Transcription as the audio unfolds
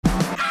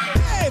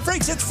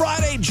Freaks, it's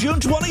Friday,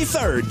 June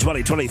 23rd,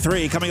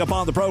 2023. Coming up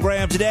on the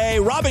program today,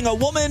 robbing a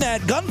woman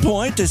at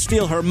gunpoint to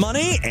steal her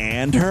money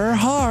and her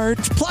heart.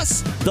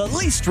 Plus, the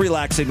least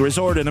relaxing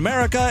resort in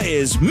America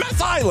is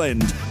Meth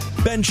Island.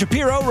 Ben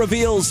Shapiro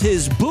reveals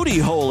his booty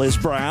hole is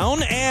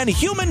brown, and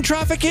human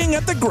trafficking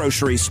at the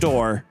grocery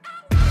store.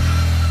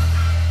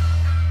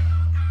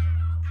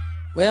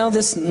 Well,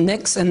 this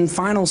next and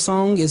final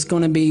song is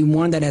going to be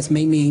one that has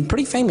made me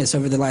pretty famous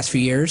over the last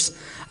few years.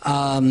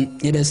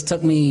 It has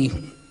took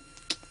me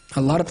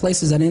a lot of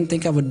places I didn't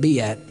think I would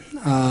be at.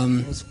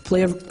 It was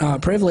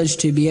privileged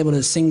to be able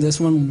to sing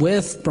this one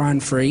with Brian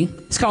Free.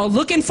 It's called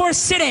Looking for a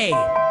City. I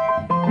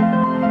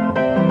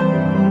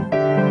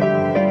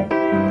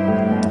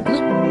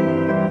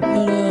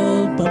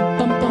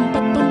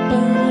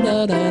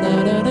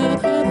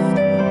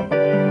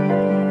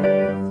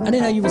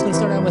didn't know you was going to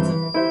start out with it.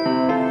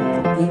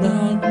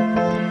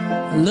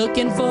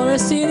 Looking for a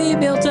city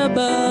built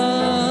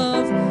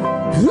above.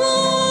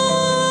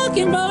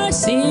 Looking for a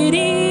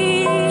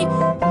city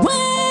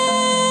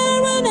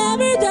where we'll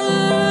never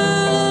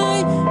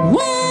die.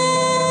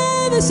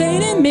 Where the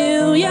saint in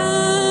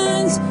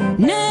millions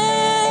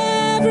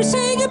never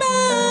say goodbye.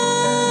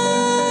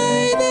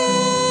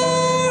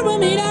 There we'll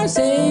meet our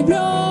Savior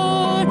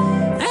and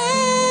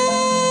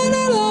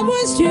our loved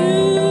ones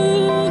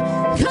too.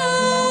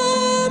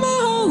 Come,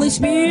 Holy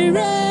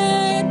Spirit.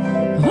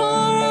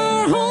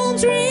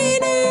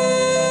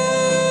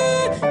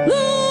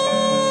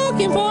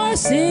 For a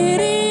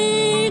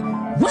city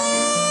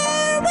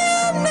where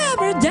we'll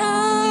never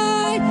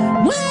die,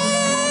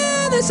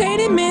 where the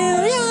sainted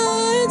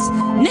millions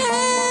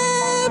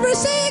never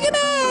say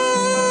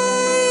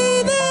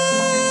goodbye.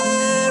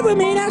 There we'll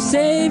meet our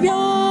Savior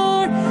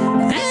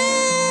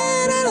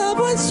and our loved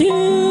ones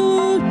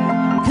too.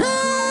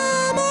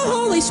 Come,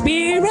 Holy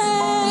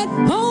Spirit,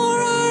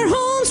 o'er our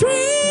homes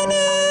renew.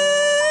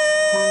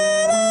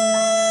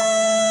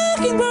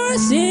 Looking for a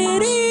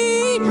city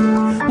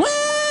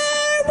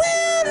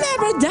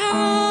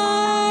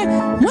die,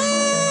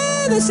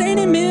 where the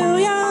sainted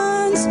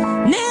millions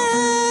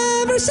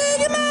never say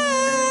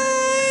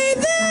goodbye.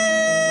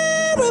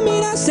 There we'll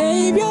meet our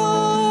Savior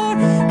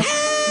and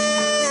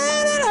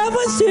our loved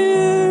ones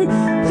too.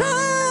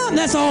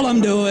 That's all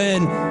I'm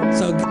doing.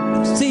 So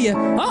see ya.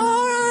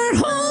 Our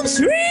home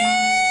street.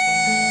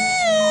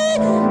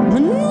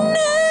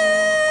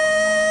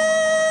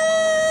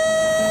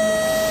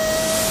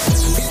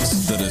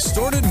 It's the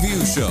Distorted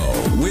View Show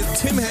with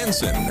Tim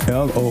Henson.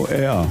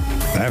 LOL.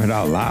 Laughing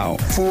out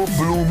loud. Full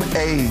bloom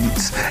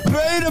AIDS.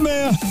 Wait a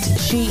minute.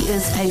 She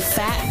is a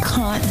fat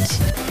cunt.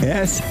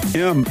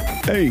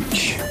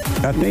 SMH.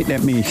 I think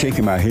that means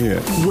shaking my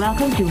head.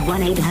 Welcome to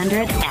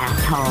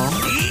 1-800-ASSHOLE.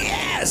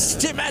 Yes,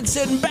 Tim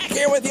Henson back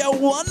here with you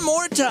one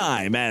more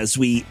time as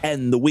we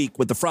end the week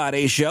with the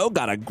Friday show.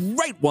 Got a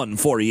great one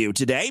for you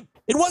today.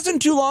 It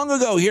wasn't too long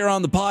ago here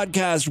on the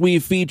podcast we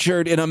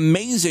featured an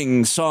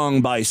amazing song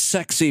by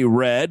Sexy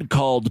Red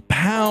called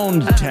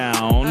Pound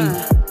Town.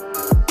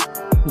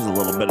 There's a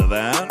little bit of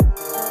that.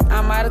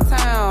 I'm out of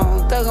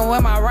town, thugging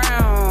with my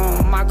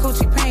round. My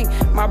coochie pink,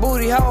 my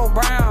booty hole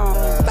brown.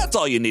 That's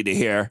all you need to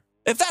hear.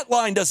 If that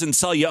line doesn't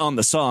sell you on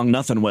the song,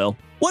 nothing will.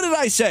 What did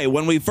I say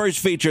when we first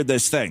featured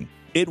this thing?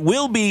 It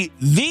will be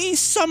the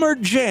summer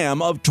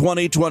jam of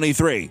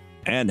 2023.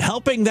 And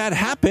helping that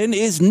happen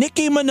is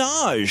Nicki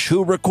Minaj,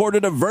 who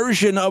recorded a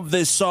version of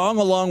this song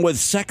along with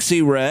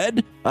Sexy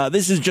Red.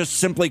 This is just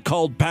simply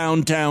called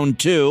Pound Town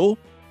 2.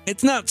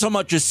 It's not so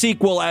much a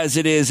sequel as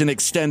it is an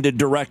extended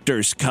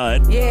director's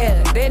cut.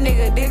 Yeah, that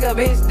nigga dig a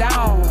bitch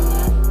down.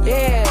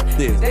 Yeah,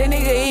 that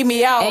nigga eat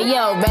me out. Hey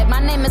yo, Red,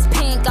 my name is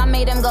Pink. I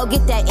made him go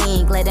get that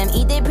ink. Let him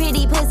eat that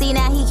pretty pussy.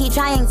 Now he keep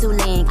trying to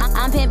link.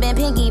 I'm pimping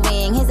Pinky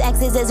Ring. His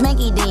ex is his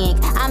Rinky Dink.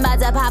 I'm about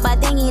to pop a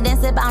thingy, then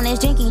sip on his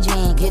drinky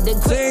drink. Hit the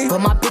grip, but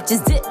my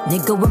bitches dip.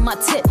 Nigga with my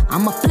tip.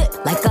 I'ma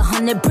flip like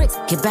 100 bricks.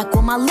 Get back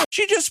with my lip.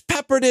 She just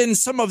peppered in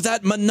some of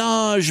that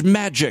Minaj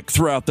magic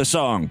throughout the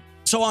song.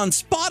 So on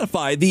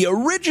Spotify, the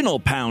original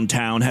Pound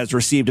Town has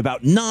received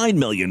about 9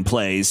 million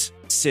plays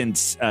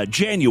since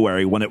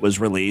January when it was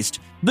released.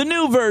 The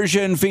new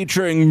version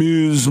featuring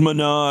Ms.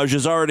 Minaj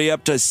is already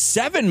up to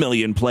 7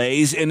 million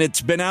plays, and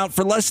it's been out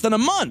for less than a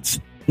month.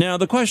 Now,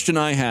 the question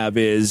I have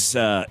is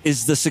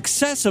the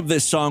success of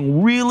this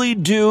song really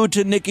due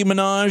to Nicki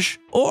Minaj,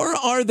 or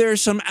are there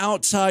some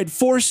outside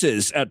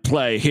forces at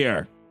play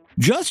here?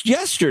 Just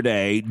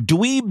yesterday,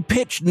 dweeb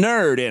pitch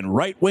nerd and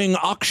right-wing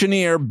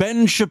auctioneer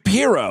Ben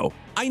Shapiro.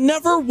 I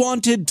never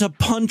wanted to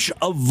punch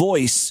a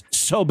voice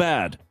so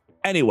bad.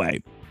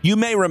 Anyway, you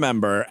may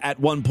remember at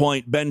one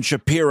point Ben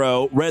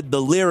Shapiro read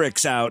the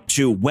lyrics out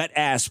to Wet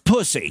Ass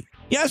Pussy.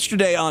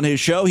 Yesterday on his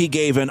show, he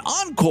gave an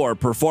encore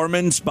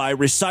performance by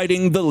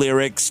reciting the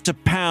lyrics to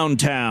Pound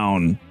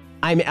Town.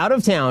 I'm out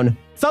of town,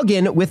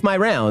 thuggin' with my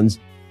rounds,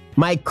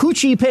 my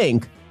coochie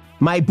pink,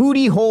 my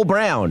booty hole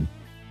brown.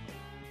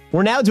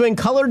 We're now doing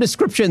color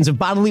descriptions of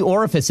bodily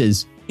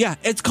orifices. Yeah,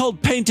 it's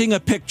called painting a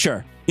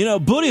picture. You know,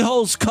 booty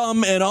holes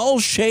come in all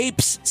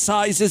shapes,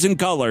 sizes, and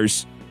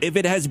colors. If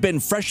it has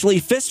been freshly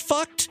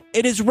fist-fucked,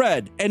 it is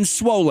red and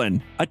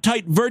swollen. A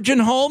tight virgin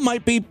hole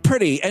might be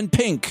pretty and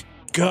pink.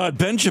 God,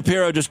 Ben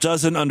Shapiro just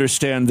doesn't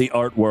understand the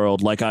art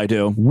world like I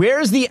do.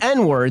 Where's the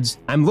N-words?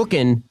 I'm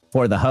looking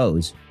for the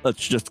hose.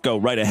 Let's just go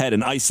right ahead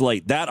and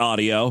isolate that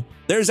audio.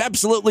 There's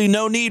absolutely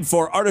no need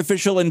for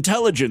artificial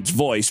intelligence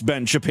voice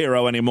Ben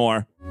Shapiro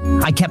anymore.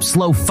 I kept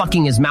slow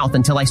fucking his mouth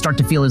until I start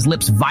to feel his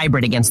lips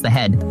vibrate against the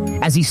head.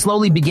 As he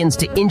slowly begins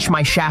to inch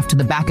my shaft to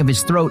the back of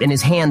his throat and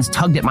his hands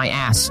tugged at my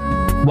ass.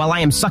 While I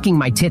am sucking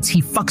my tits,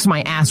 he fucks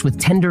my ass with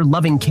tender,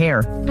 loving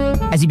care.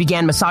 As he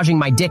began massaging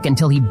my dick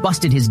until he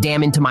busted his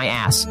dam into my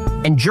ass,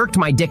 and jerked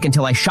my dick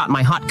until I shot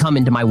my hot cum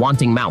into my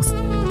wanting mouth.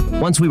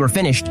 Once we were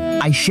finished,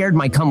 I shared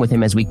my cum with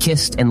him as we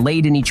kissed and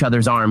laid in each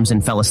other's arms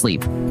and fell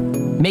asleep.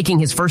 Making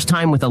his first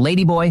time with a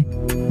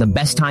ladyboy the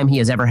best time he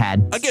has ever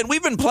had. Again,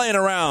 we've been playing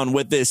around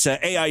with this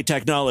AI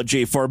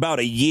technology for about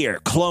a year,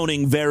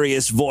 cloning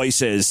various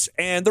voices,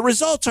 and the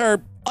results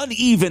are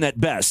uneven at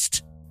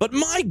best. But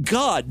my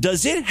God,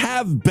 does it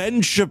have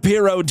Ben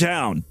Shapiro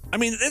down? I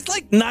mean, it's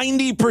like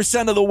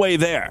 90% of the way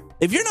there.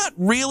 If you're not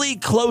really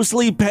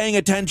closely paying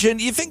attention,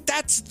 you think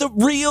that's the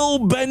real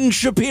Ben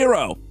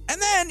Shapiro.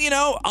 And then, you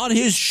know, on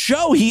his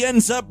show, he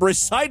ends up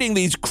reciting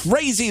these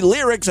crazy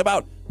lyrics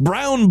about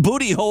brown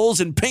booty holes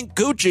and pink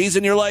Gucci's,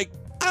 and you're like,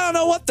 I don't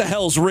know what the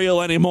hell's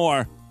real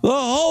anymore. The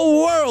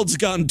whole world's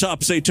gone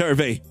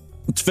topsy-turvy.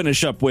 Let's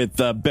finish up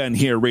with Ben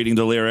here reading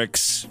the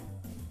lyrics.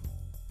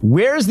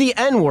 Where's the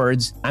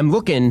N-words? I'm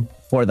looking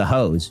for the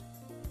hose.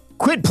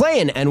 Quit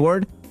playing,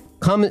 N-word.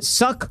 Come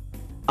suck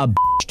a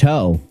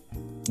toe.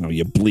 Oh,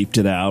 you bleeped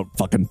it out.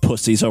 Fucking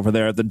pussies over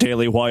there at the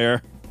Daily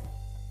Wire.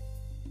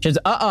 She says,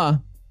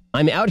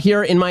 I'm out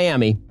here in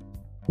Miami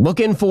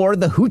looking for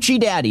the hoochie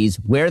daddies.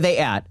 Where they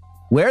at?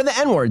 Where the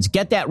N-words?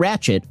 Get that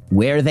ratchet.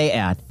 Where they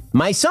at?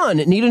 My son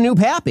need a new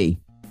pappy.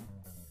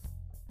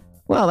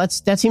 Well,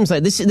 that seems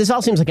like this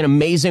all seems like an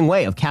amazing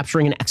way of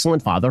capturing an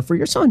excellent father for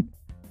your son.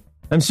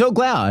 I'm so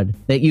glad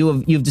that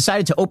you've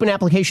decided to open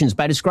applications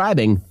by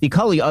describing the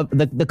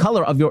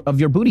color of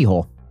your booty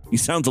hole. He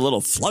sounds a little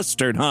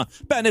flustered, huh?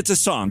 Ben, it's a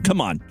song. Come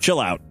on, chill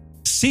out.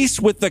 Cease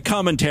with the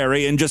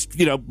commentary and just,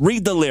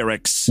 read the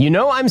lyrics. You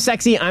know I'm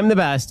sexy. I'm the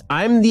best.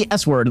 I'm the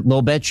S word,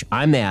 little bitch.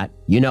 I'm that.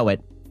 You know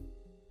it.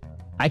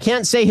 I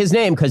can't say his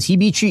name because he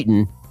be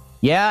cheating.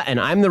 Yeah, and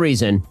I'm the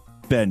reason.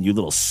 Ben, you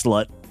little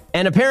slut.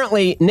 And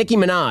apparently, Nicki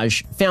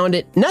Minaj found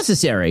it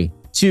necessary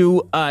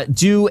to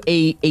do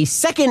a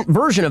second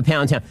version of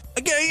Pound Town.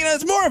 Again,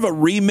 it's more of a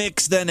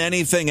remix than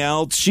anything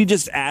else. She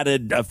just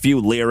added a few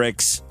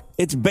lyrics.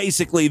 It's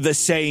basically the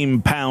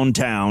same Pound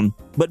Town,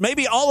 but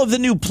maybe all of the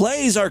new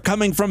plays are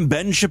coming from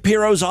Ben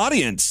Shapiro's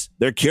audience.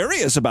 They're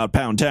curious about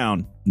Pound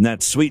Town and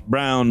that sweet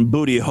brown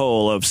booty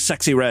hole of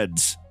sexy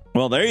reds.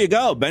 Well, there you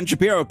go. Ben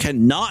Shapiro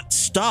cannot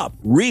stop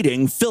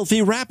reading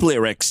filthy rap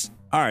lyrics.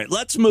 All right,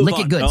 let's move on. Lick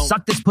it good.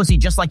 Suck this pussy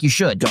just like you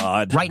should.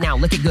 God. Right now,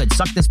 lick it good.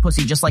 Suck this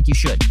pussy just like you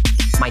should.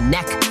 My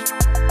neck,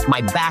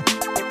 my back,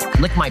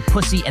 lick my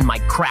pussy and my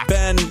crack.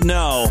 Ben,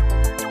 no.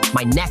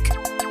 My neck,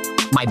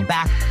 my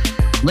back,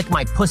 lick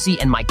my pussy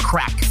and my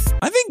crack.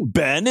 I think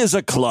Ben is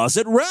a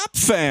closet rap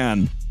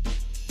fan.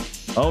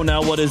 Oh,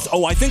 now what is...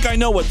 Oh, I think I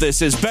know what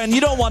this is. Ben, you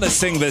don't want to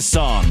sing this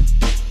song.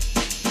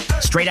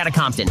 Straight out of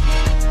Compton.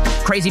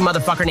 Crazy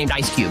motherfucker named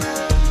Ice Cube.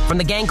 From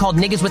the gang called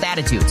Niggas with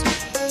Attitudes.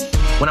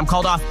 When I'm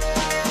called off,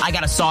 I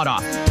got a sawed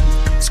off.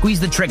 Squeeze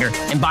the trigger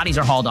and bodies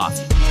are hauled off.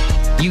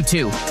 You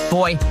too.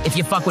 Boy, if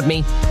you fuck with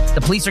me,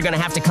 the police are gonna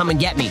have to come and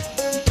get me.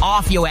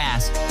 Off your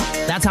ass.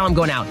 That's how I'm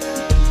going out.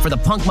 For the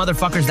punk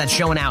motherfuckers that's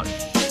showing out.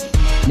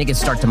 Niggas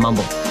start to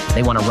mumble.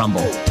 They want to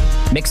rumble.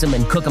 Mix them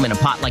and cook them in a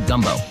pot like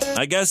gumbo.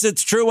 I guess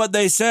it's true what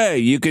they say.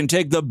 You can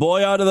take the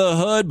boy out of the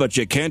hood, but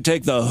you can't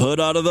take the hood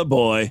out of the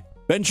boy.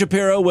 Ben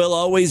Shapiro will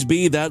always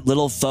be that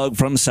little thug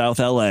from South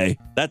LA.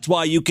 That's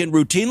why you can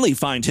routinely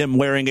find him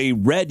wearing a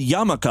red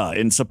yarmulke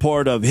in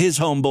support of his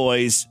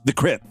homeboys, the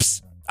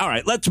Crips. All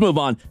right, let's move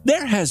on.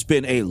 There has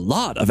been a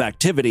lot of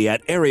activity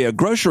at area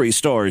grocery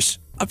stores.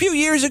 A few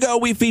years ago,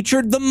 we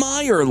featured the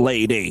Meyer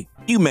Lady.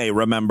 You may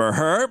remember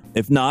her.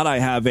 If not, I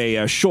have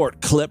a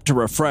short clip to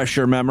refresh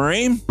your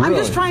memory. I'm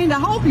just trying to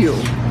help you.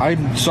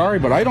 I'm sorry,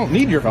 but I don't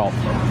need your help.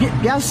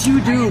 Yes, you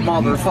do,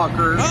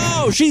 motherfucker.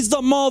 Oh, she's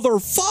the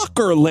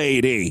motherfucker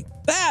lady.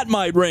 That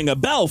might ring a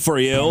bell for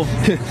you.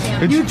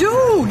 You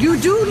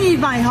do need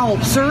my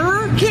help,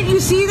 sir. Can't you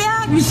see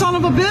that, you son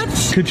of a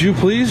bitch? Could you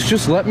please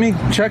just let me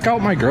check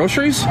out my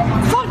groceries?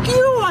 Fuck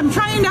you, I'm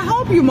trying to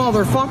help you,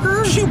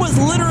 motherfucker. She was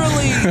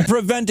literally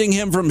preventing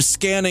him from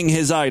scanning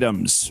his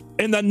items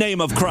in the name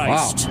of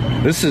Christ.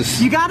 Wow, this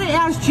is... You gotta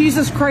ask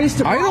Jesus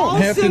Christ. I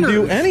don't have to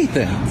do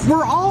anything.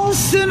 We're all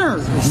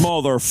sinners.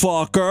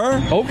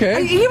 Motherfucker.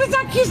 Okay.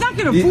 He's not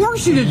gonna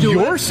force you to do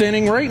it. You're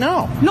sinning right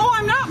now. No,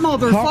 I'm not,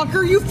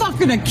 motherfucker. You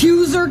fucking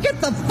accuser. Get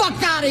the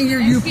fuck out of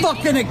here, you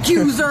fucking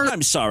accuser.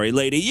 I'm sorry,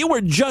 lady. You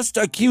were just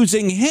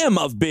accusing him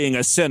of being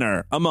a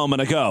sinner a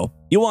moment ago.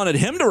 You wanted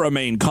him to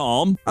remain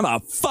calm. How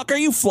the fuck are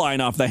you flying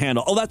off the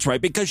handle? Oh, that's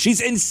right, because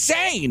she's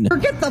insane.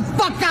 Get the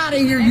fuck out of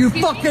here, you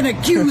fucking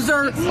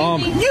accuser. You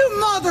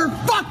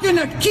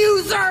motherfucking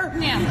accuser.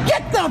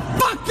 Get the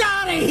fuck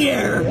out of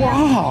here.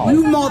 Wow.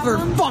 You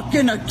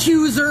motherfucking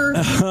accuser.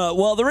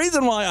 Well, the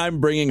reason why I'm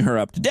bringing her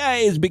up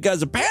today is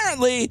because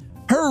apparently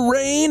her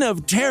reign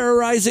of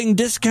terrorizing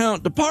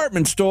discount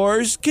department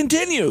stores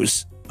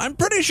continues. I'm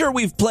pretty sure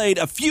we've played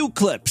a few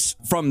clips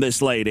from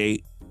this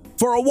lady.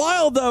 For a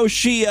while, though,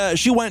 she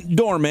went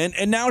dormant,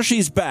 and now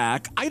she's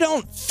back. I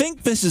don't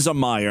think this is a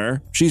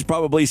Meijer. She's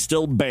probably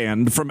still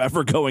banned from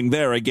ever going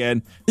there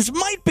again. This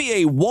might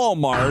be a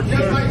Walmart.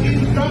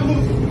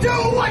 Do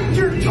what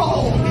you're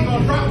told. He's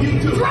gonna drop you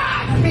too.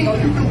 Drag me. No,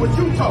 you do what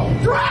you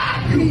told.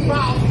 Drag me.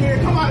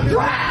 Come on,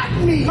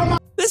 drag me. Come on.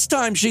 This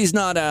time she's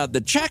not at the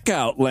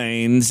checkout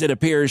lanes. It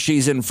appears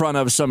she's in front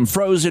of some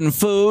frozen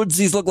foods.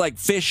 These look like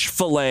fish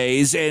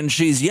fillets, and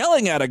she's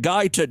yelling at a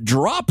guy to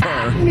drop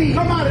her. Come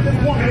on,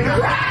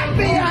 drag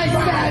me, I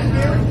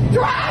said.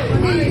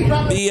 Drag me.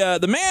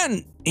 The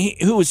man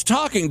who was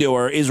talking to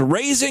her is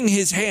raising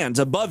his hands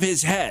above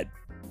his head,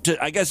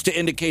 I guess to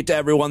indicate to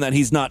everyone that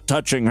he's not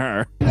touching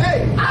her.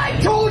 Hey, I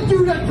told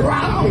you to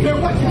drop. I don't care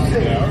what you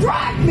say.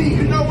 Drag me.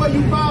 You know where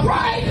you found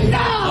right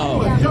now.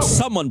 Oh,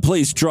 someone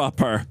please drop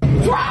her.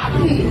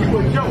 Drag me.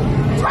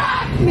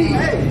 Drag me.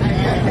 Hey,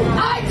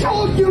 I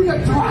told you to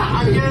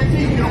drop. I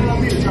guarantee you don't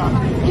want me to drop.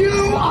 You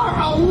are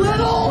a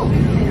little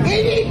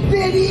itty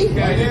bitty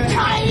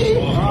tiny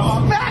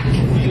speck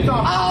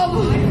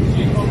of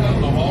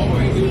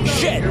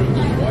shit.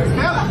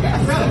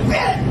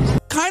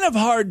 Kind of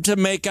hard to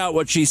make out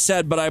what she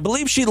said, but I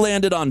believe she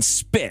landed on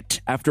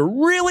spit after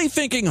really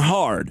thinking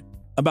hard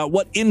about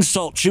what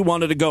insult she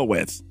wanted to go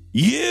with.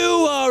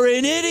 You are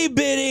an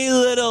itty-bitty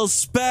little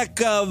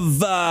speck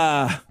of,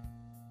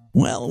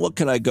 well, what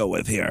could I go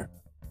with here?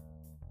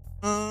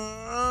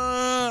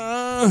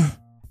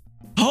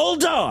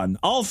 Hold on,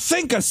 I'll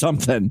think of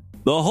something.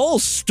 The whole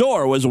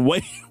store was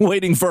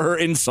waiting for her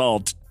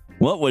insult.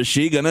 What was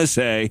she gonna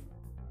say?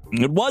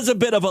 It was a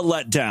bit of a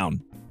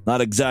letdown. Not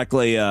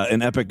exactly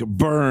an epic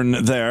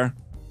burn there.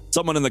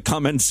 Someone in the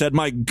comments said,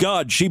 my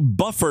God, she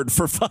buffered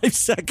for 5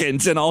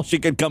 seconds and all she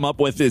could come up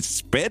with is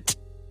spit.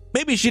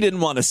 Maybe she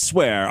didn't want to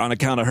swear on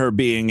account of her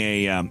being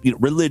a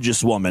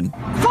religious woman.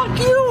 Fuck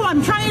you,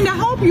 I'm trying to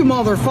help you,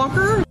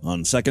 motherfucker.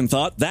 On second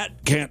thought,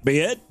 that can't be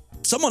it.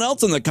 Someone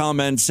else in the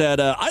comments said,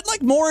 I'd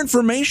like more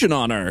information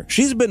on her.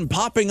 She's been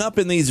popping up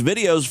in these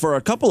videos for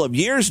a couple of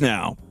years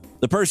now.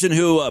 The person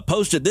who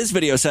posted this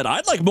video said,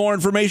 I'd like more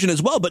information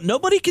as well, but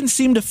nobody can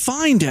seem to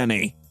find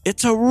any.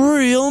 It's a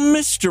real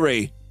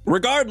mystery.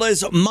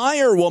 Regardless,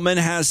 Meijer Woman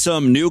has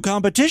some new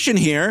competition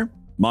here.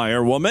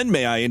 Meijer Woman,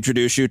 may I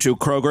introduce you to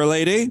Kroger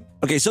Lady?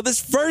 Okay, so this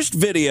first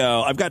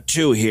video, I've got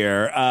two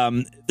here.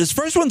 This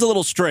first one's a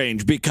little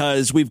strange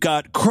because we've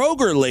got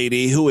Kroger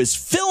Lady who is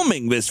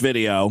filming this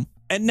video,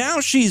 and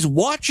now she's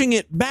watching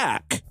it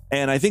back,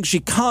 and I think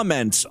she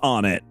comments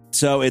on it.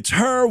 So it's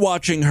her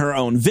watching her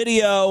own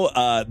video.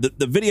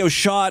 The video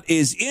shot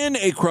is in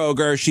a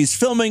Kroger. She's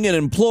filming an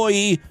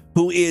employee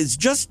who is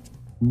just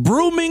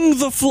brooming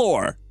the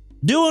floor,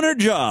 doing her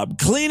job,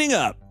 cleaning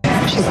up.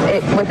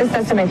 What this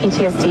does to my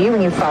PTSD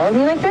when you follow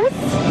me like this,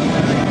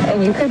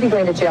 and you could be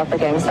going to jail for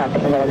gang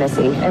stalking, little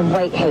missy, and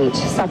white hate.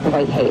 Stop the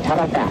white hate. How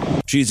about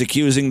that? She's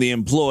accusing the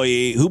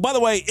employee, who, by the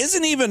way,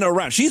 isn't even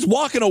around. She's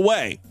walking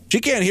away. She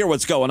can't hear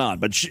what's going on,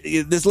 but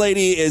this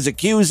lady is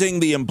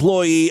accusing the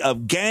employee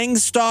of gang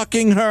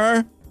stalking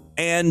her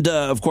and,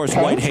 of course,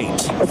 white hate.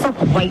 It's not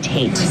white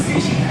hate.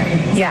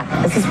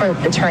 Yeah, this is for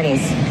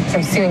attorneys. So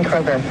I'm suing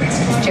Kroger.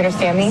 Do you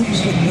understand me?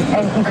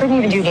 And you couldn't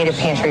even do native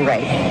pantry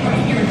right.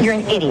 You're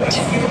an idiot.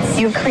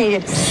 You've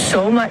created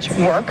so much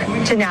work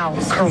to now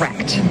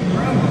correct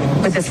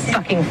with this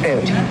fucking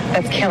food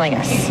that's killing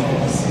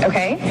us.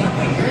 Okay?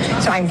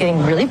 So I'm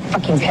getting really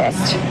fucking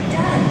pissed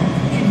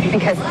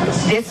because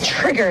this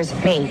triggers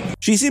me.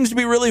 She seems to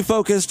be really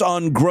focused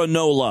on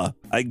granola.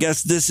 I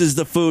guess this is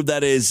the food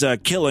that is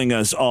killing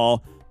us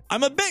all.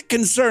 I'm a bit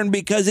concerned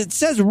because it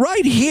says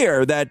right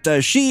here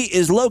that she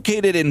is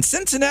located in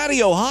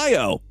Cincinnati,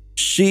 Ohio.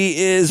 She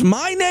is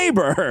my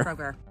neighbor.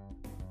 Kroger.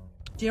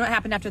 Do you know what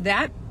happened after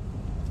that?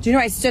 Do you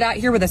know I stood out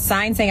here with a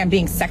sign saying I'm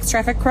being sex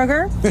trafficked,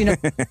 Kroger? Do you know?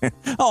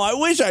 Oh, I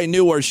wish I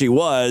knew where she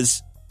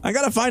was. I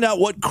gotta find out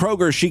what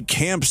Kroger she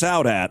camps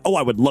out at. Oh,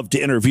 I would love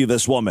to interview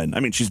this woman.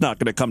 I mean, she's not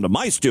gonna come to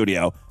my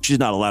studio. She's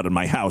not allowed in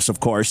my house, of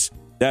course.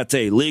 That's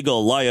a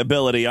legal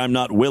liability I'm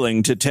not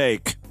willing to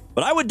take.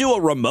 But I would do a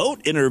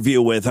remote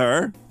interview with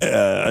her,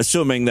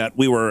 assuming that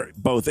we were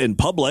both in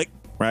public,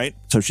 right?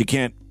 So she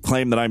can't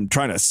claim that I'm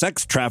trying to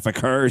sex traffic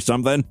her or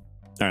something.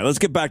 All right, let's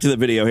get back to the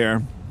video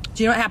here.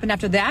 Do you know what happened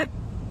after that?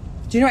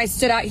 Do you know I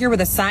stood out here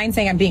with a sign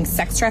saying I'm being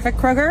sex trafficked,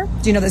 Kroger?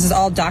 Do you know this is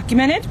all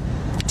documented?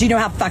 Do you know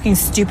how fucking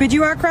stupid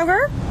you are,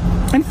 Kroger?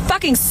 I'm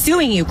fucking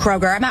suing you,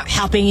 Kroger. I'm not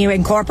helping you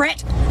in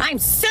corporate. I'm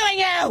suing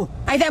you!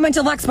 I then went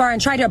to Luxbar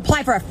and tried to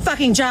apply for a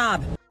fucking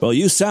job. Well,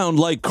 you sound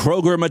like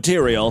Kroger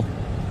material.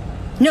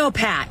 No,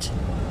 Pat.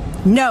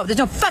 No, there's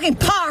no fucking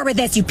par with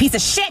this, you piece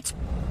of shit.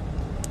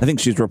 I think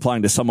she's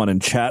replying to someone in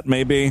chat,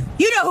 maybe.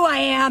 You know who I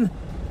am.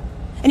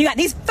 And you got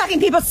these fucking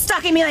people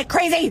stalking me like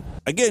crazy.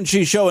 Again,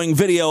 she's showing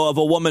video of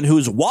a woman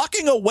who's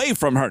walking away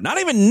from her, not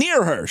even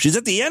near her. She's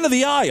at the end of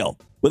the aisle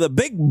with a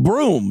big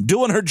broom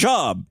doing her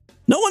job.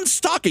 No one's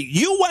stalking.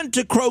 You went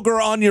to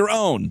Kroger on your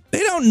own. They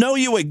don't know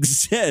you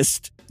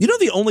exist. You know,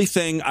 the only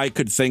thing I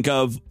could think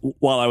of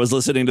while I was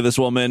listening to this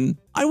woman,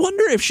 I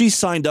wonder if she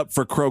signed up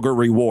for Kroger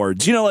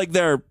Rewards. You know, like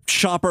their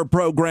shopper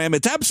program.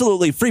 It's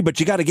absolutely free, but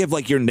you got to give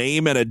like your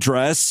name and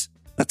address.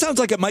 That sounds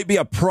like it might be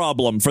a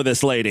problem for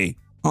this lady.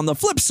 On the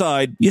flip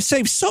side, you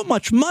save so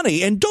much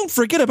money, and don't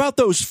forget about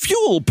those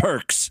fuel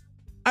perks.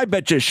 I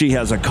bet you she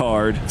has a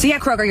card. So yeah,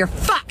 Kroger, you're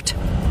fucked.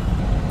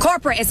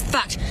 Corporate is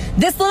fucked.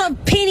 This little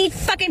peeny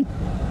fucking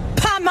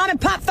mom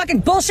and pop fucking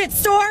bullshit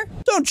store.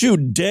 Don't you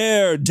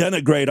dare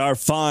denigrate our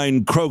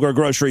fine Kroger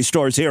grocery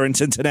stores here in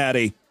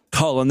Cincinnati,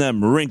 calling them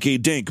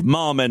rinky-dink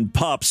mom and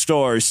pop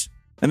stores.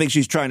 I think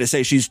she's trying to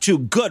say she's too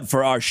good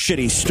for our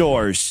shitty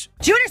stores.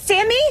 Do you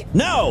understand me?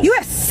 No. You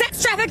have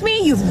sex trafficked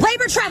me, you've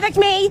labor trafficked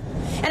me,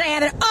 and I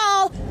have it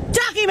all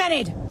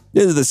documented.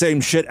 This is the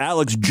same shit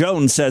Alex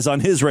Jones says on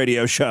his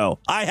radio show.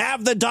 I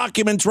have the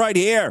documents right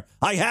here.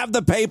 I have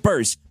the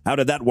papers. How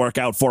did that work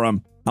out for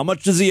him? How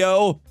much does he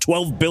owe?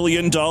 $12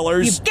 billion? You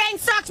gang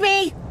stalked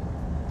me.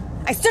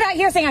 I stood out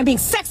here saying I'm being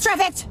sex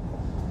trafficked,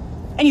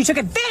 and you took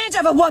advantage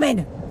of a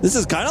woman. This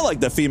is kind of like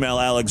the female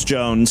Alex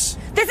Jones.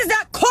 This is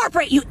not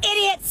corporate, you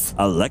idiots!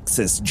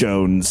 Alexis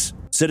Jones,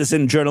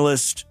 citizen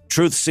journalist,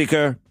 truth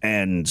seeker,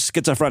 and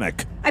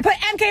schizophrenic. I put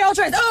MK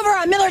Ultras over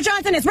on Miller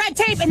Johnson as red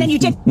tape, and then you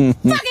did fucking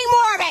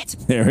more of it!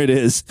 There it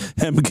is,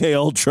 MK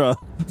Ultra.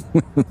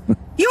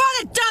 You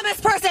are the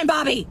dumbest person,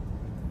 Bobby!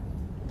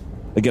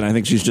 Again, I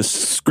think she's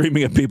just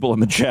screaming at people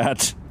in the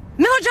chat.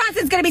 Miller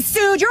Johnson's gonna be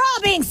sued, you're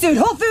all being sued.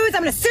 Whole Foods,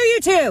 I'm gonna sue you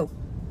too!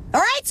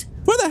 Alright?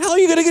 Where the hell are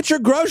you gonna get your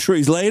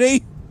groceries,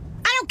 lady?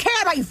 I don't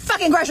care about you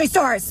fucking grocery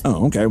stores!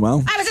 Oh, okay,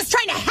 well. I was just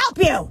trying to help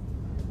you!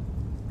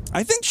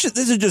 I think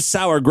this is just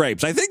sour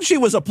grapes. I think she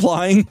was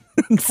applying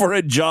for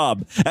a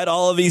job at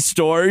all of these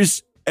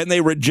stores, and they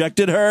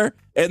rejected her,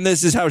 and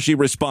this is how she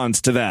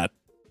responds to that.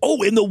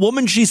 Oh, and the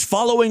woman she's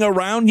following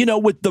around, you know,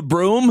 with the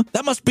broom,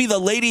 that must be the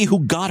lady who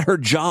got her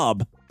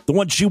job, the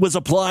one she was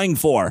applying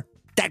for.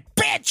 That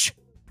bitch!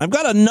 I've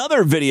got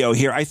another video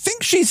here. I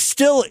think she's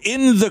still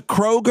in the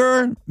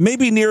Kroger,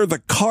 maybe near the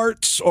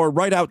carts or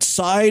right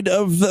outside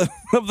of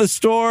the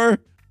store.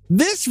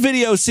 This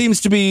video seems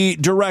to be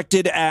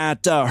directed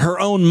at her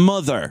own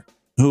mother,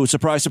 who,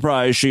 surprise,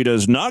 surprise, she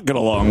does not get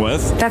along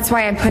with. That's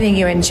why I'm putting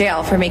you in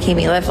jail for making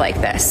me live like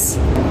this.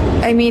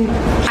 I mean,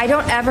 I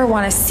don't ever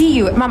want to see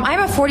you. Mom, I'm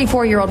a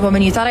 44-year-old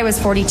woman. You thought I was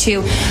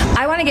 42.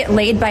 I want to get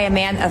laid by a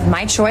man of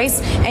my choice,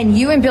 and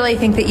you and Billy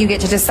think that you get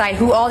to decide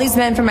who all these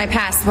men from my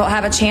past will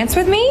have a chance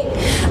with me?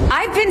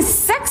 I've been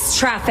sex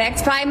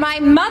trafficked by my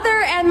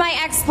mother and my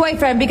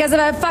ex-boyfriend because of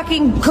a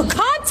fucking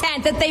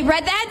content that they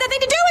read that had nothing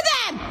to do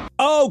with them!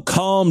 Oh,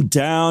 calm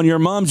down. Your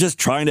mom's just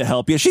trying to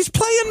help you. She's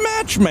playing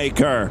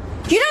matchmaker.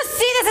 You don't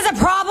see this as a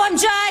problem,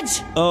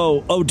 Judge?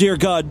 Oh, dear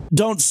God.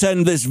 Don't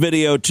send this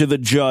video to the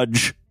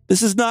judge.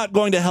 This is not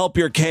going to help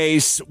your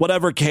case,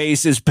 whatever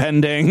case is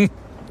pending.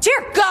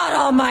 Dear God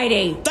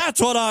Almighty!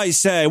 That's what I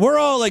say. We're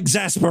all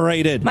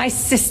exasperated. My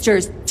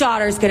sister's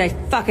daughter's gonna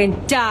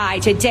fucking die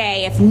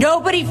today if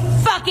nobody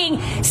fucking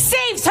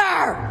saves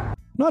her!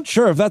 Not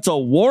sure if that's a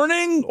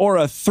warning or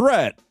a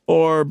threat,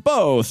 or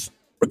both.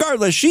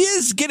 Regardless, she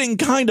is getting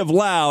kind of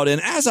loud,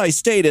 and as I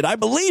stated, I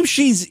believe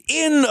she's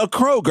in a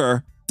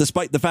Kroger,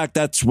 despite the fact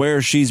that's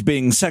where she's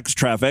being sex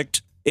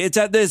trafficked. It's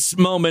at this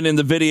moment in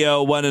the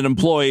video when an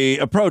employee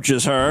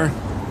approaches her.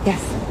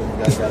 Yes.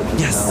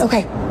 Yes.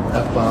 Okay.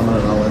 F-bomb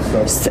and all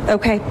that stuff.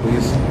 Okay.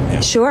 Please. Yeah.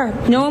 Sure.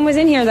 No one was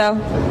in here, though.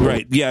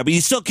 Right. Yeah, but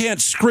you still can't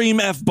scream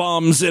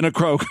F-bombs in a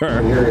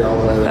Kroger.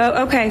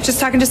 Oh, okay. Just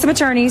talking to some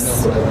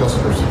attorneys.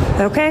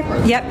 Okay.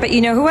 Yep, but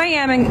you know who I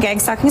am, and gang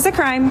stalking is a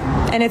crime,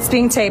 and it's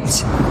being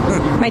taped.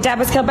 My dad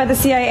was killed by the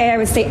CIA. I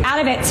would stay out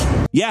of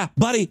it. Yeah,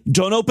 buddy,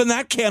 don't open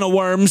that can of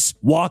worms.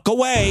 Walk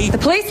away. The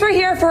police were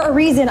here for a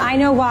reason. I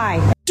know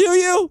why. Do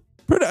you?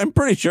 I'm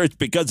pretty sure it's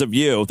because of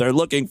you. They're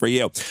looking for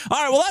you. All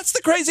right, well, that's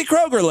the crazy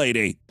Kroger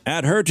lady.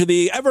 Add her to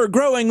the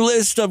ever-growing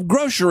list of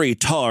grocery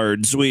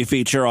tards we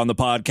feature on the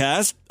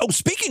podcast. Oh,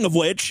 speaking of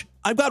which,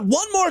 I've got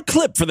one more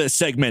clip for this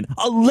segment,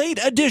 a late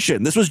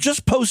addition. This was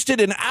just posted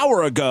an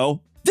hour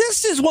ago.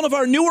 This is one of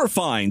our newer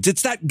finds.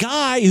 It's that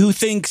guy who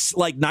thinks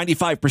like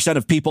 95%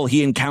 of people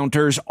he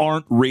encounters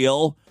aren't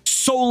real.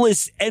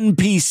 Soulless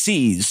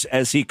NPCs,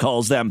 as he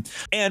calls them.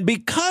 And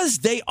because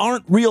they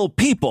aren't real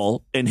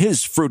people, in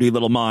his fruity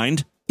little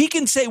mind, he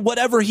can say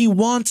whatever he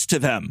wants to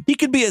them. He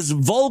could be as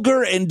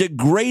vulgar and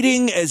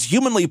degrading as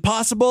humanly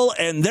possible,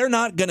 and they're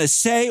not going to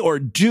say or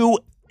do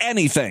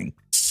anything.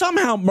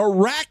 Somehow,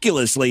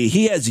 miraculously,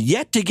 he has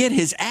yet to get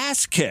his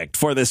ass kicked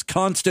for this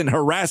constant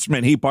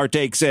harassment he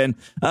partakes in,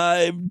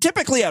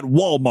 typically at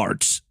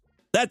Walmarts.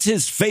 That's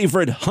his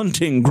favorite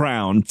hunting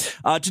ground.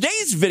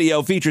 Today's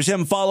video features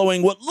him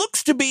following what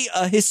looks to be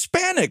a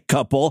Hispanic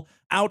couple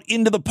out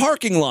into the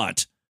parking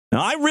lot.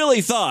 Now, I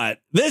really thought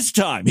this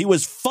time he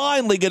was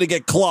finally going to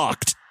get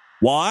clocked.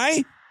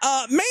 Why?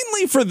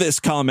 Mainly for this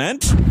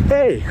comment.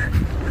 Hey,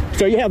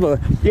 so you have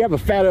a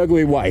fat,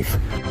 ugly wife.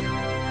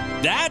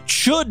 That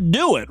should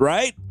do it,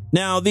 right?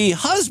 Now, the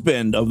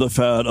husband of the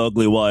fat,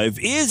 ugly wife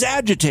is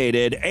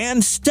agitated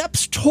and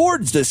steps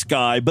towards this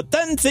guy, but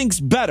then thinks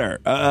better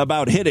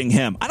about hitting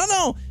him. I don't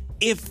know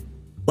if,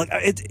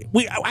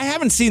 I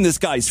haven't seen this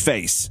guy's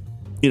face.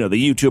 You know,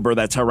 the YouTuber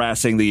that's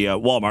harassing the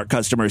Walmart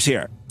customers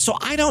here. So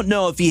I don't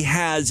know if he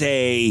has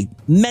a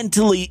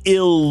mentally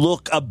ill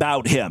look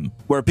about him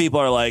where people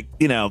are like,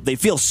 you know, they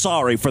feel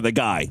sorry for the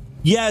guy.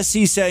 Yes,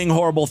 he's saying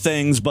horrible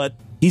things, but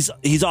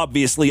he's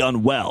obviously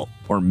unwell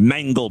or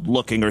mangled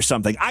looking or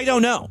something. I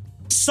don't know.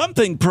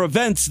 Something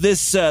prevents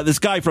this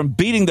guy from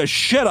beating the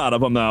shit out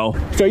of him, though.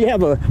 So you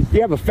have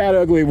a fat,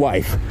 ugly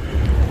wife.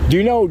 Do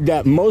you know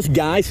that most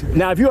guys,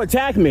 now if you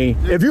attack me,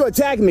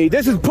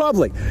 this is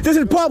public. This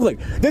is public.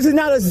 This is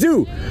not a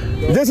zoo.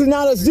 This is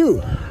not a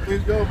zoo.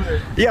 Please go over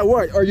there. Yeah,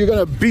 what? Are you going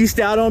to beast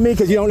out on me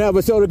because you don't have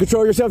a soul to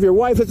control yourself? Your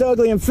wife is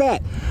ugly and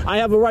fat. I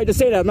have a right to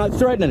say that. I'm not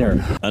threatening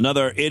her.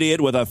 Another idiot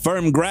with a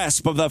firm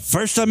grasp of the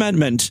First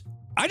Amendment.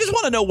 I just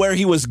want to know where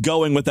he was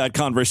going with that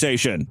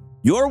conversation.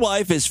 Your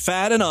wife is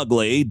fat and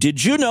ugly.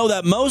 Did you know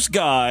that most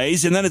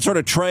guys, and then it sort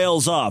of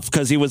trails off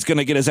because he was going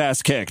to get his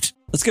ass kicked.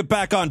 Let's get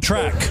back on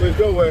track. Please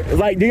go away.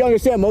 Like, do you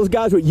understand? Most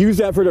guys would use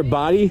that for their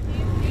body.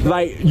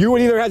 Like, you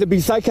would either have to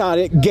be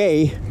psychotic,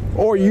 gay,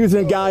 or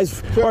using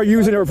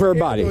her for her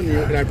body.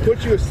 And I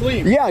put you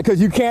asleep. Yeah, because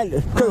you can't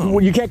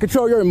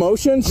control your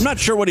emotions. I'm not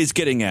sure what he's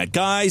getting at.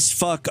 Guys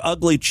fuck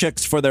ugly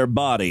chicks for their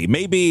body.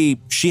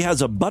 Maybe she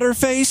has a butter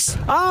face?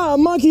 A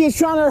monkey is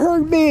trying to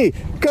hurt me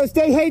because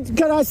they hate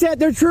because I said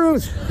the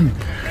truth.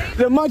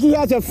 The monkey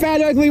has a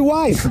fat, ugly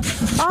wife.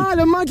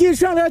 The monkey is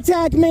trying to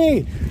attack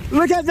me.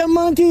 Look at the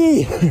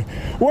monkey.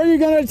 What are you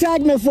going to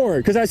attack me for?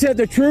 Because I said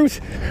the truth?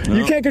 No.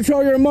 You can't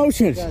control your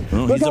emotions.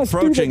 No, look how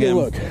approaching stupid him.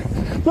 You look.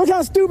 Look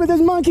how stupid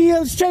this monkey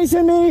is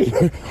chasing me.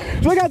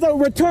 Look at the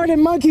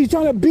retarded monkey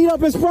trying to beat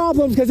up his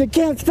problems because it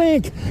can't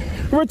think.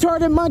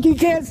 Retarded monkey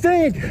can't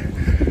think.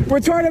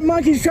 Retarded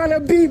monkey's trying to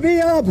beat me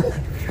up.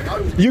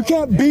 You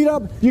can't beat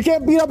up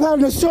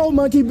having a soul,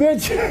 monkey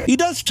bitch. He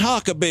does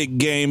talk a big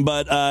game,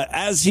 but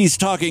as he's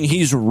talking,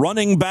 he's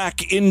running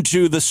back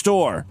into the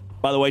store.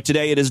 By the way,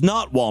 today it is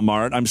not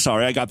Walmart. I'm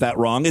sorry, I got that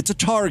wrong. It's a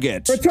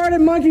Target.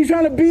 Retarded monkey's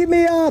trying to beat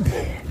me up.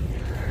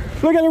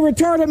 Look at the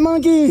retarded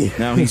monkey.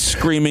 Now he's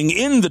screaming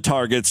in the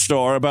Target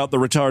store about the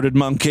retarded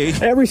monkey.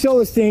 Every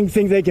soulless thing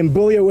thinks they can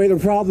bully away their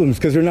problems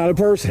because they're not a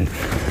person.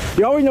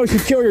 You always know you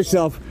should kill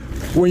yourself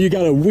when you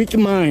got a weak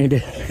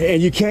mind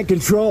and you can't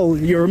control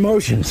your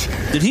emotions.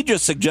 Did he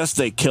just suggest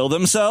they kill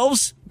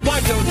themselves?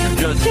 Why don't you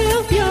just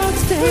kill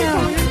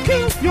yourself?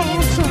 Kill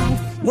yourself.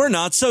 We're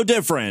not so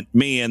different,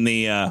 me and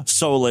the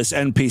soulless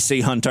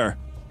NPC hunter.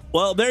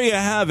 Well, there you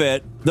have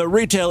it. The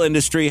retail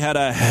industry had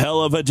a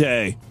hell of a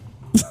day.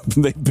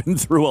 They've been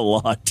through a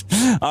lot.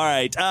 All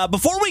right,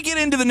 before we get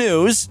into the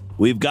news,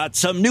 we've got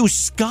some new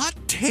Scott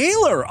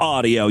Taylor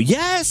audio.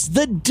 Yes,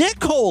 the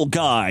dickhole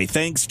guy,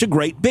 thanks to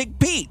Great Big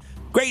Pete.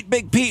 Great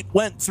Big Pete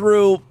went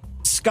through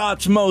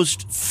Scott's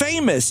most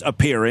famous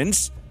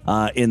appearance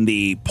in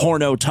the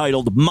porno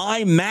titled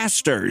My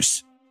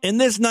Masters. In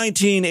this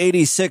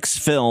 1986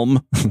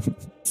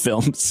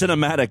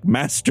 cinematic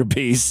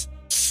masterpiece,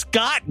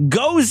 Scott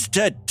goes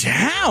to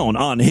town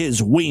on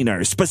his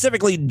wiener,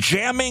 specifically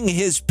jamming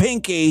his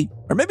pinky,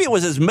 or maybe it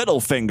was his middle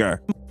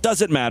finger.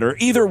 Doesn't matter.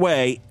 Either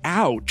way,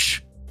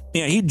 ouch.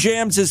 Yeah, he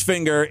jams his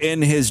finger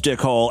in his dick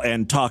hole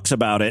and talks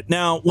about it.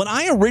 Now, when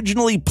I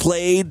originally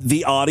played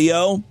the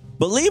audio,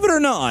 believe it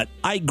or not,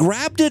 I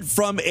grabbed it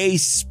from a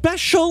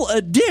special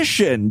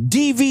edition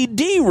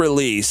DVD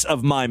release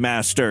of My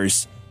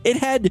Masters. It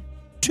had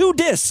 2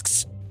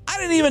 discs. I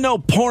didn't even know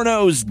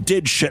pornos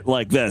did shit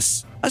like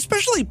this,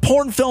 especially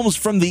porn films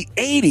from the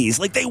 80s.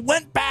 Like, they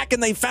went back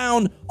and they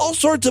found all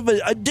sorts of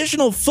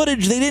additional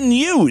footage they didn't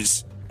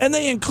use, and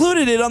they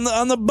included it on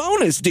the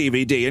bonus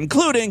DVD,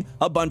 including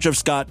a bunch of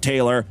Scott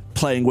Taylor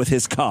playing with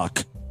his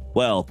cock.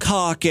 Well,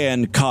 cock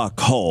and cock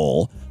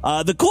hole.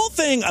 The cool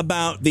thing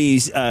about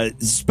these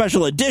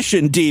special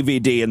edition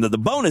DVD and the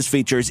bonus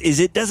features is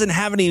it doesn't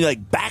have any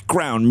like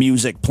background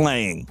music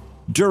playing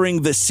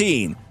during the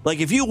scene.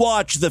 Like, if you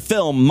watch the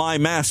film My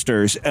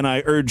Masters, and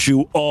I urge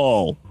you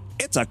all,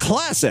 it's a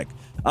classic.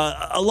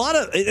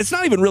 It's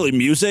not even really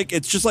music.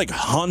 It's just like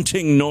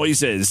haunting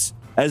noises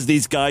as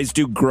these guys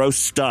do gross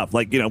stuff,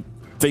 like, you know,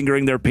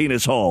 fingering their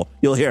penis hole.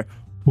 You'll hear,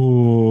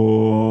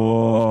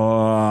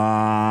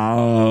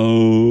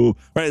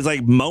 right? It's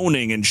like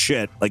moaning and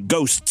shit, like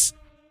ghosts.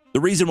 The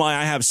reason why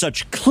I have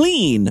such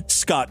clean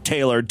Scott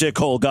Taylor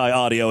dickhole guy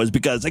audio is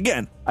because,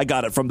 again, I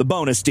got it from the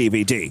bonus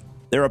DVD.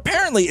 There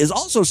apparently is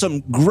also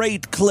some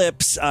great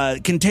clips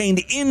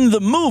contained in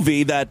the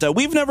movie that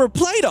we've never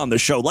played on the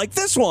show, like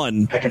this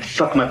one. I can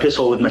fuck my piss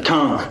hole with my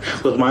tongue,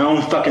 with my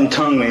own fucking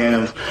tongue, man.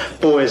 And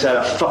boy, is that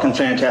a fucking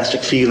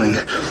fantastic feeling.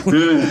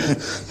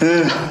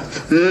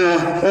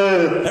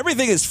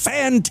 Everything is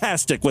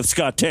fantastic with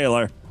Scott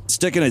Taylor.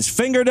 Sticking his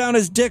finger down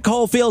his dick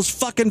hole feels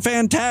fucking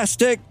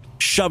fantastic.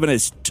 shoving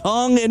his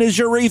tongue in his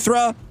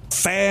urethra.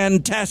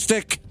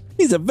 Fantastic.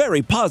 He's a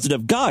very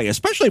positive guy,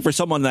 especially for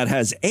someone that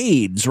has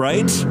AIDS,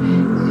 right?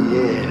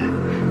 Yeah.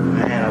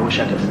 Man, I wish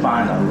I could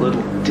find a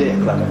little dick,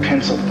 like a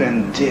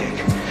pencil-thin dick,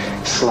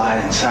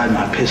 slide inside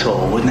my piss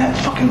hole. Wouldn't that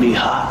fucking be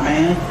hot,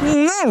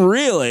 man? Not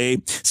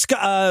really.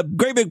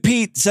 Great Big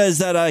Pete says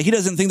that he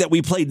doesn't think that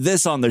we played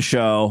this on the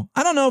show.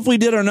 I don't know if we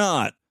did or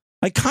not.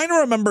 I kind of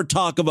remember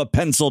talk of a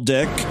pencil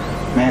dick.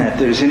 Man, if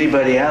there's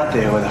anybody out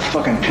there with a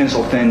fucking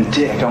pencil-thin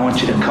dick, I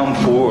want you to come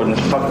forward and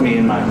fuck me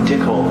in my dick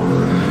hole.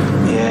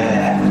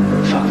 Yeah,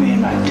 fuck me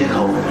in my dick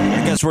hole,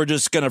 man. I guess we're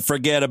just going to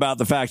forget about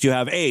the fact you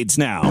have AIDS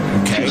now.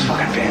 Okay. Feels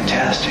fucking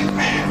fantastic,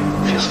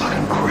 man. Feels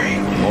fucking great.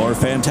 More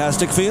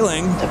fantastic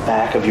feeling. The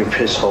back of your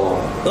piss hole,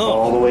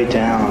 all the way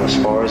down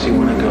as far as you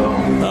want to go.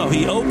 Oh,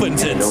 he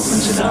opens it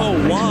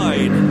so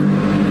wide.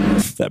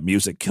 That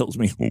music kills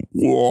me. Fucking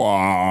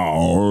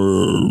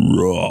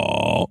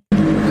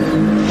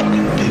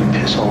big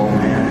piss hole,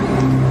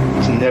 man.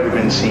 It's never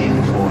been seen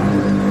before.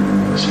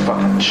 It's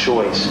fucking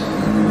choice.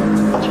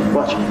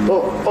 Watch.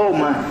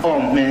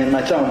 Oh man,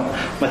 my thumb.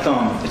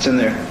 It's in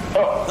there.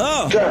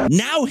 Oh, God.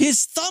 Now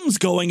his thumb's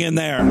going in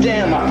there.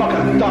 Damn, my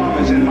fucking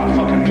thumb is in my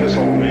fucking piss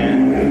hole,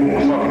 man.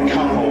 My fucking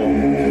cum hole.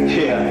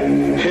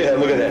 Yeah,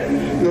 look at that,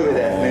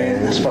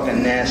 man. That's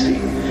fucking nasty.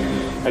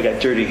 I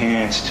got dirty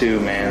hands too,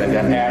 man. I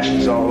got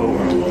ashes all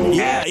over.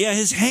 Yeah,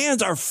 his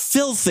hands are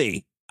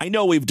filthy. I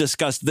know we've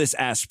discussed this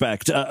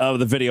aspect of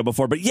the video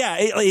before, but yeah,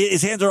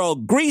 his hands are all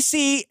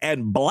greasy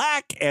and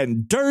black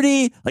and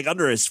dirty, like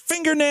under his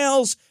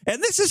fingernails.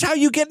 And this is how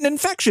you get an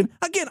infection.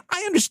 Again,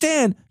 I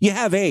understand you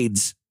have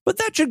AIDS, but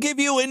that should give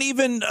you an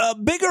even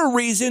bigger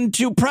reason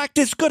to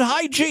practice good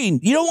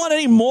hygiene. You don't want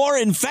any more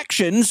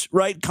infections,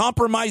 right?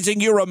 Compromising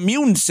your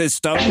immune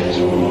system.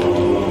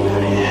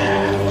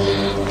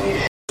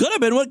 Could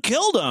have been what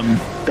killed him.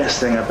 Best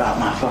thing about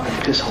my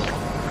fucking piss hole.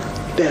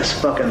 Best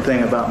fucking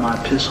thing about my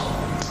piss hole.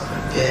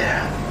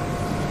 Yeah.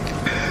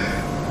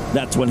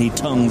 That's when he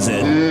tongues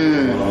it.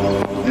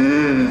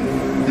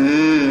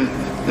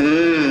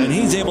 And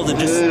he's able to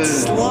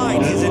just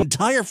slide his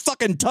entire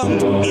fucking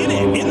tongue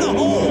in the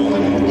hole.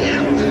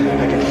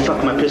 Yeah, I can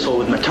fuck my piss hole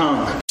with my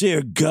tongue.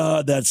 Dear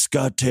God, that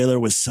Scott Taylor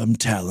was some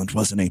talent,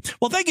 wasn't he?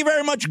 Well, thank you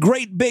very much,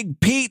 Great Big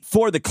Pete,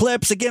 for the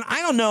clips. Again,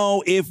 I don't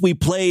know if we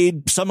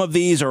played some of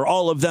these or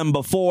all of them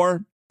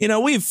before. You know,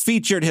 we've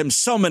featured him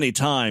so many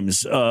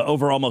times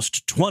over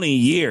almost 20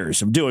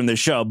 years of doing this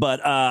show,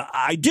 but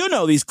I do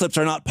know these clips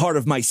are not part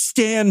of my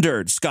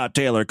standard Scott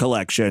Taylor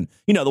collection.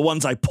 You know, the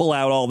ones I pull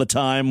out all the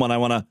time when I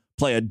want to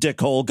play a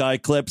dickhole guy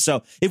clip.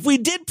 So if we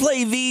did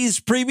play these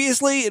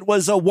previously, it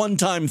was a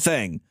one-time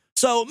thing.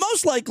 So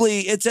most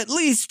likely it's at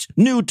least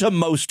new to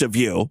most of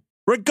you.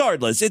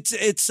 Regardless,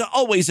 it's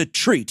always a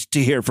treat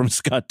to hear from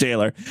Scott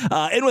Taylor.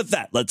 And with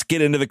that, let's get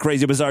into the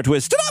crazy, bizarre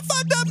twist of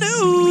fucked up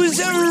news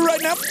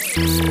right now.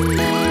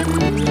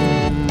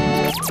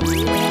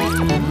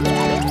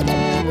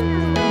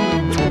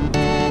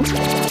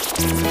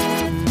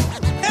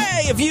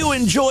 If you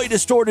enjoy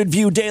Distorted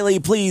View Daily,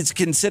 please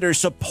consider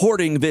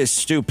supporting this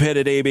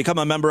stupidity. Become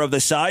a member of the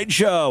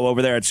Sideshow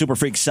over there at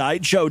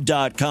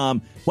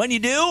superfreaksideshow.com. When you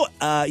do,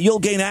 you'll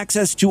gain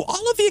access to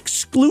all of the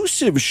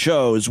exclusive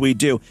shows we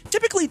do,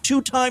 typically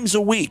 2 times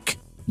a week.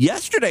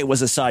 Yesterday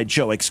was a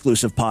Sideshow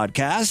exclusive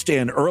podcast,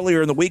 and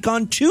earlier in the week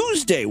on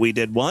Tuesday we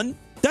did one.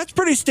 That's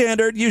pretty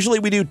standard. Usually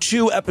we do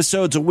 2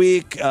 episodes a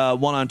week,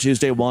 one on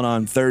Tuesday, one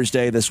on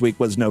Thursday. This week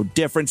was no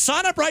different.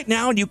 Sign up right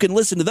now and you can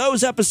listen to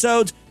those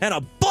episodes and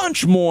a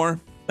bunch more.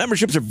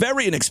 Memberships are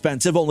very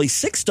inexpensive, only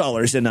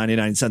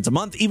 $6.99 a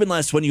month, even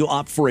less when you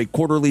opt for a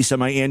quarterly,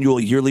 semi-annual,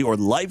 yearly, or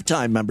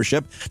lifetime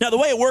membership. Now, the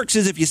way it works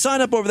is if you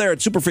sign up over there at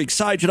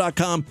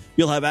superfreaksideshow.com,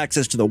 you'll have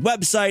access to the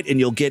website and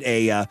you'll get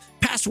a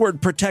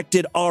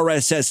password-protected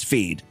RSS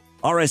feed.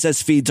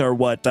 RSS feeds are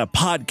what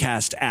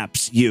podcast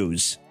apps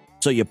use.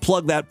 So you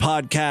plug that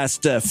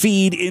podcast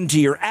feed into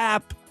your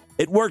app.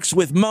 It works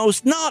with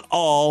most, not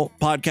all,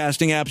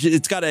 podcasting apps.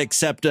 It's got to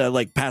accept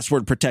like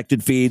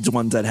password-protected feeds,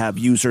 ones that have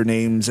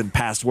usernames and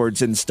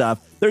passwords and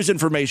stuff. There's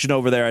information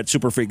over there at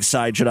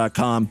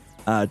superfreaksideshow.com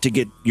to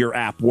get your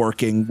app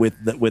working with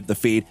the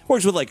feed.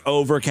 Works with like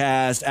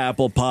Overcast,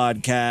 Apple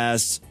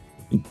Podcasts,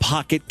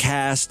 Pocket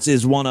Casts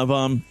is one of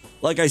them.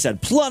 Like I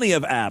said, plenty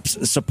of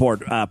apps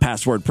support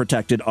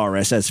password-protected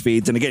RSS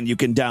feeds. And again, you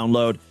can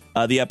download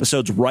the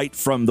episodes right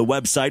from the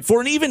website. For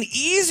an even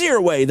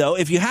easier way, though,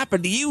 if you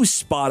happen to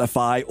use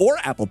Spotify or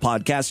Apple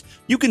Podcasts,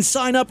 you can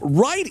sign up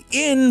right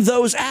in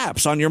those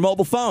apps on your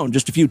mobile phone.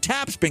 Just a few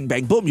taps, bing,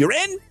 bang, boom, you're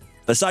in.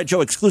 The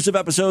Sideshow exclusive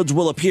episodes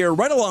will appear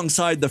right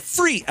alongside the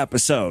free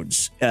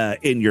episodes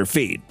in your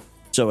feed.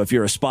 So if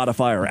you're a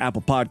Spotify or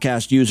Apple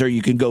Podcast user,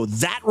 you can go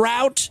that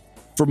route.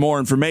 For more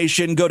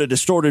information, go to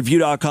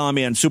distortedview.com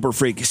and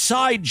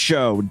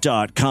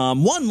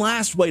superfreaksideshow.com. One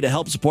last way to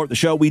help support the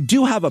show, we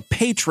do have a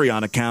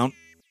Patreon account.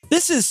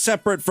 This is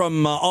separate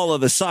from all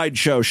of the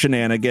sideshow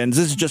shenanigans.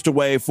 This is just a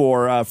way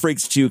for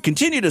freaks to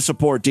continue to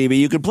support DV.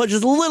 You can pledge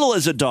as little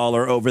as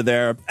 $1 over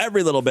there.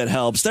 Every little bit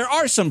helps. There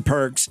are some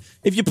perks.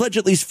 If you pledge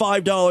at least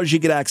 $5, you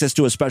get access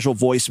to a special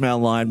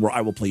voicemail line where I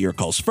will play your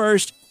calls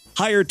first.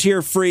 Higher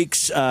tier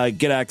freaks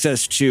get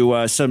access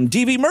to some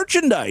DV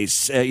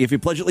merchandise. If you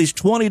pledge at least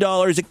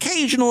 $20,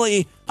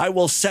 occasionally I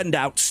will send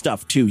out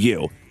stuff to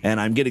you. And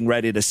I'm getting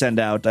ready to send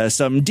out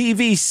some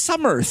DV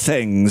summer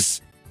things.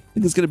 I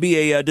think it's going to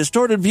be a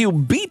Distorted View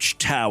beach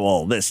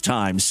towel this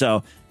time.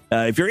 So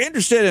if you're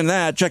interested in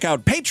that, check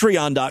out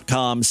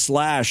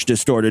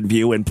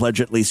patreon.com/distortedview and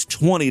pledge at least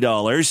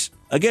 $20.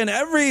 Again,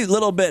 every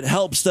little bit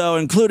helps, though,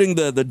 including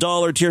the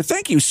dollar tier.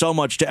 Thank you so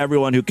much to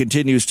everyone who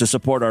continues to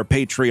support our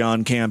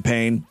Patreon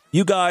campaign.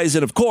 You guys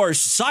and, of course,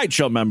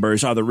 Sideshow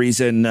members are the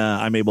reason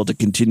I'm able to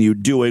continue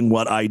doing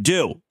what I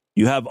do.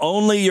 You have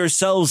only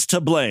yourselves to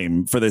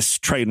blame for this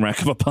train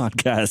wreck of a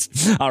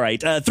podcast. All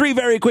right, 3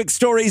 very quick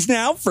stories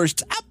now.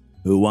 First up,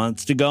 who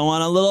wants to go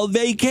on a little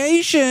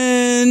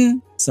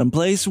vacation?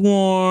 Someplace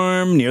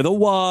warm, near the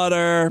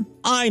water.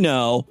 I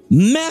know,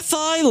 Meth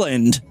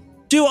Island.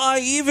 Do I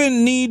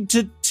even need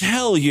to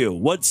tell you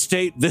what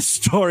state this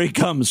story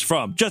comes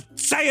from? Just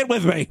say it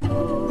with me.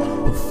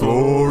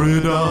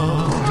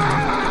 Florida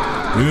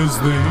is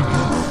the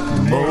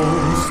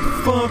most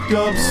fucked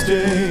up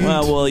state.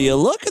 Well, you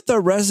look at the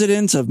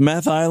residents of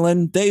Meth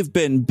Island, they've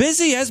been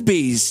busy as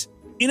bees.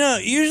 You know,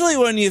 usually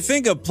when you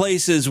think of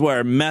places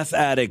where meth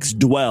addicts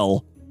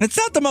dwell, it's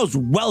not the most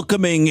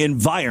welcoming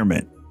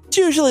environment. It's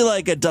usually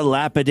like a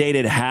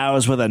dilapidated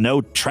house with a no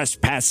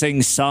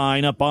trespassing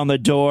sign up on the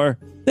door.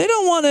 They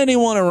don't want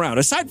anyone around,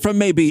 aside from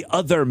maybe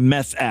other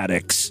meth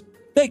addicts.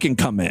 They can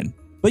come in.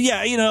 But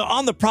yeah, you know,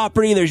 on the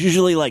property, there's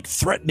usually like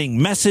threatening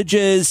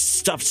messages,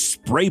 stuff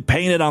spray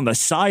painted on the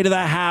side of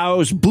the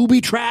house,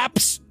 booby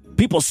traps,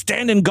 people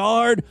standing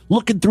guard,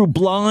 looking through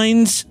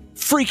blinds,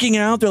 freaking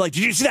out. They're like,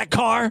 did you see that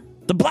car?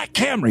 The black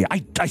Camry.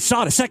 I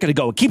saw it a second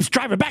ago. It keeps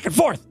driving back and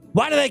forth.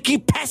 Why do they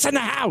keep passing the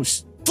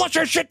house? Flush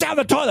your shit down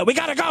the toilet. We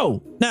gotta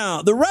go.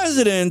 Now, the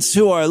residents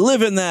who are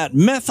living that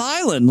Meth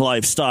Island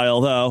lifestyle,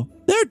 though,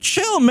 they're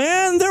chill,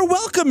 man. They're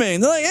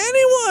welcoming. They're like,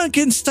 anyone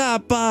can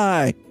stop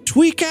by,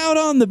 tweak out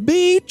on the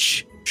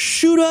beach,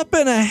 shoot up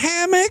in a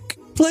hammock,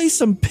 play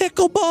some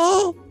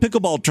pickleball.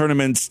 Pickleball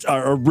tournaments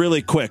are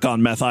really quick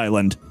on Meth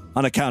Island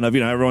on account of, you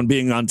know, everyone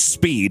being on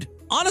speed.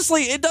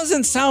 Honestly, it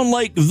doesn't sound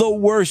like the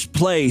worst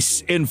place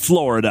in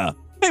Florida.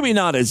 Maybe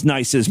not as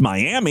nice as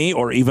Miami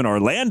or even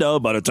Orlando,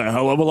 but it's a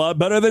hell of a lot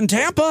better than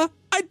Tampa.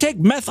 I'd take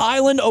Meth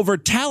Island over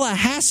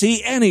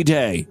Tallahassee any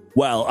day.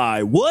 Well,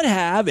 I would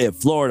have if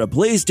Florida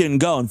police didn't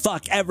go and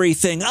fuck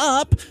everything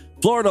up.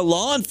 Florida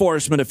law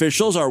enforcement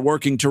officials are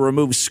working to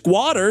remove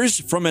squatters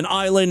from an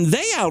island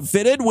they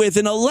outfitted with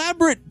an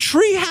elaborate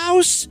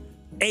treehouse,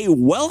 a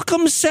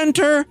welcome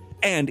center,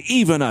 and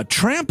even a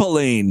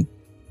trampoline.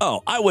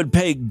 Oh, I would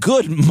pay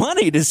good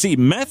money to see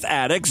meth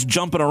addicts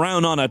jumping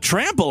around on a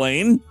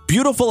trampoline.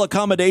 Beautiful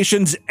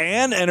accommodations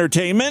and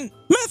entertainment.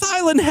 Meth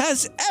Island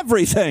has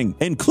everything,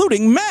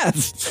 including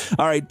meth.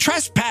 All right,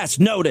 trespass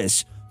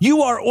notice.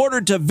 You are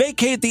ordered to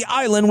vacate the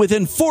island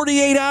within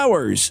 48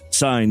 hours.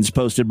 Signs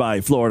posted by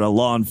Florida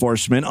law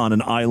enforcement on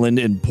an island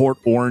in Port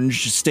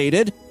Orange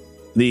stated.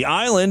 The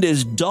island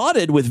is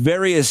dotted with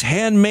various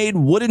handmade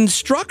wooden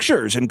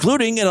structures,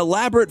 including an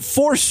elaborate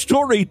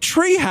 4-story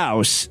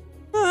treehouse.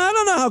 I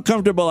don't know how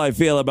comfortable I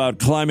feel about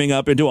climbing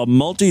up into a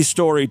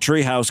multi-story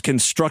treehouse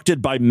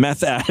constructed by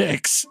meth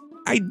addicts.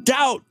 I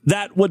doubt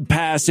that would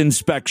pass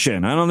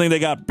inspection. I don't think they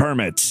got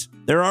permits.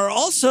 There are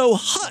also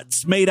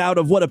huts made out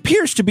of what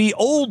appears to be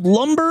old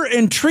lumber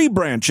and tree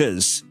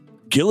branches.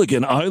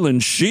 Gilligan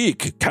Island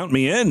chic. Count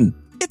me in.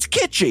 It's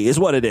kitschy is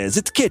what it is.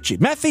 It's kitschy.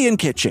 Methy and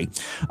kitschy.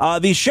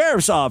 The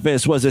sheriff's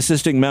office was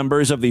assisting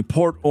members of the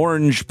Port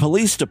Orange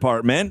Police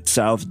Department,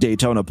 South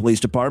Daytona Police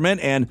Department,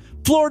 and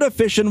Florida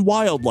Fish and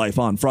Wildlife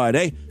on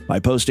Friday by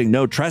posting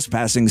no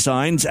trespassing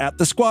signs at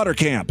the squatter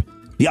camp.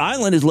 The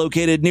island is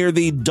located near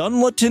the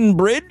Dunlawton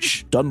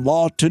Bridge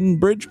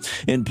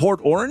in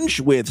Port Orange,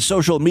 with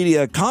social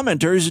media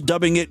commenters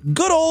dubbing it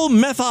Good Old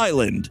Meth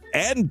Island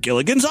and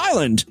Gilligan's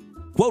Island.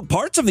 Quote,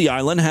 parts of the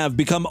island have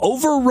become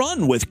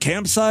overrun with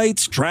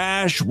campsites,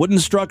 trash, wooden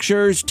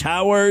structures,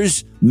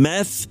 towers,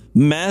 meth,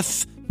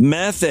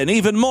 and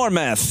even more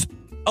meth.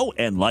 Oh,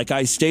 and like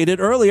I stated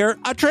earlier,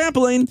 a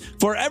trampoline.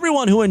 For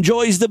everyone who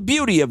enjoys the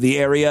beauty of the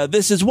area,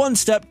 this is one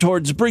step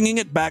towards bringing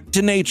it back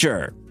to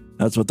nature.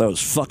 That's what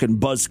those fucking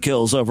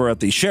buzzkills over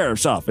at the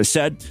sheriff's office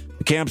said.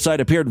 The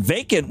campsite appeared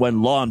vacant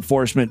when law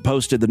enforcement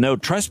posted the no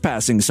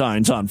trespassing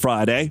signs on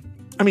Friday.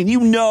 I mean, you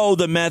know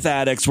the meth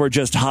addicts were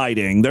just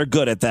hiding. They're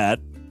good at that.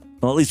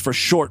 Well, at least for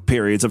short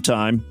periods of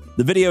time.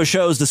 The video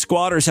shows the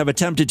squatters have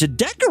attempted to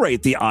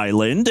decorate the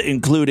island,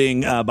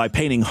 including by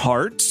painting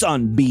hearts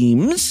on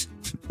beams,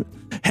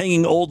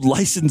 hanging old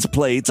license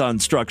plates on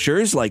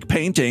structures like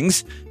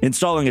paintings,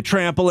 installing a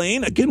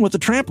trampoline, again with the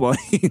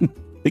trampoline.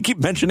 They keep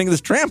mentioning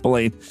this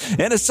trampoline,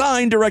 and a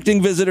sign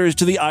directing visitors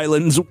to the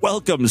island's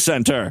welcome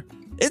center.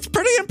 It's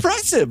pretty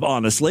impressive,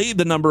 honestly.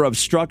 The number of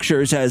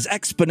structures has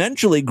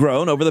exponentially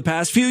grown over the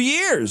past few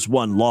years.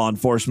 One law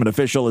enforcement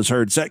official has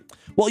heard say,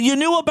 well, you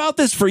knew about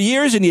this for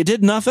years and you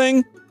did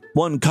nothing?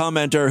 One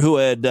commenter who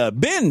had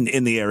been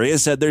in the area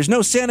said there's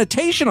no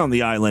sanitation on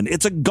the island.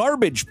 It's a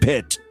garbage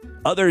pit.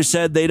 Others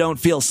said they don't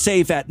feel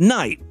safe at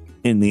night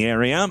in the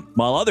area,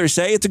 while others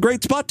say it's a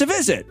great spot to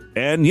visit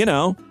and,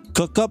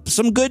 cook up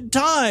some good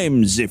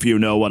times, if you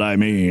know what I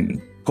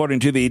mean. According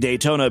to the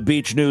Daytona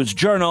Beach News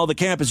Journal, the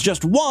camp is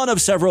just one of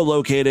several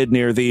located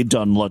near the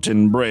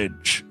Dunlutton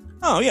Bridge.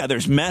 Oh, yeah,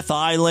 there's Meth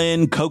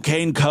Island,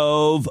 Cocaine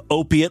Cove,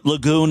 Opiate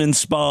Lagoon and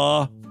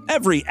Spa.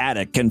 Every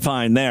addict can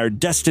find their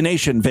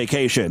destination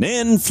vacation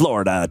in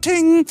Florida.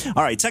 Ting!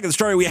 All right, second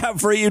story we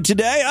have for you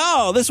today.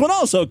 Oh, this one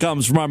also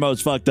comes from our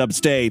most fucked up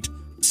state.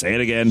 Say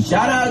it again.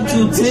 Shout out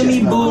to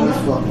Timmy Boo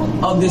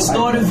of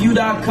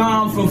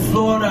DistortedView.com from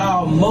Florida,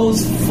 our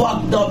most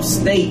fucked up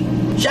state.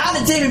 Shout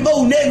out to Timmy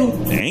Boo,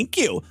 nigga. Thank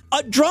you.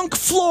 A drunk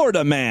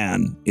Florida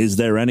man. Is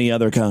there any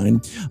other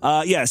kind?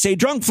 Yes, a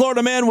drunk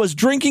Florida man was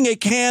drinking a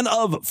can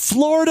of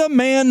Florida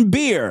Man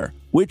beer,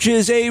 which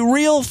is a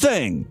real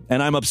thing.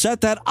 And I'm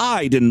upset that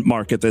I didn't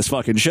market this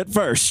fucking shit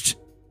first.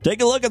 Take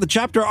a look at the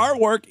chapter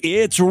artwork.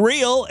 It's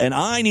real, and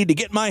I need to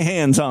get my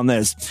hands on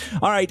this.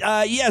 All right,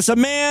 yes,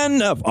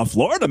 a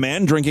Florida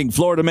man drinking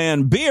Florida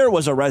Man beer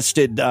was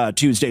arrested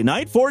Tuesday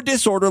night for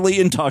disorderly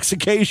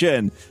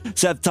intoxication.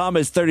 Seth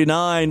Thomas,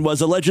 39,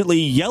 was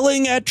allegedly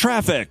yelling at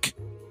traffic.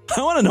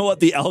 I want to know what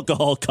the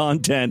alcohol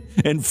content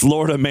in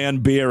Florida Man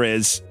beer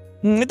is.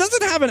 It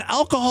doesn't have an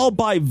alcohol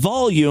by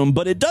volume,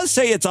 but it does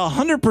say it's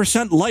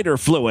 100% lighter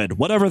fluid,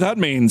 whatever that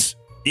means.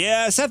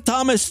 Yeah, Seth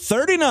Thomas,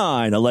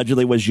 39,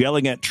 allegedly was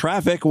yelling at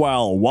traffic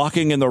while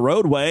walking in the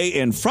roadway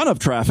in front of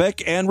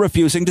traffic and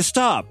refusing to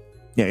stop.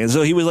 Yeah, and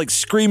so he was like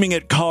screaming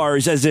at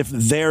cars as if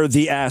they're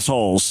the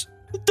assholes.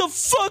 What the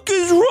fuck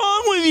is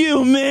wrong with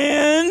you,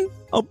 man?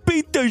 I'll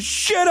beat the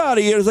shit out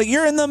of you. It's like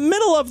you're in the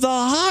middle of the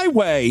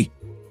highway.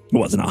 It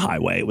wasn't a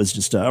highway. It was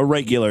just a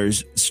regular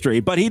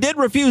street. But he did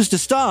refuse to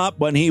stop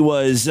when he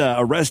was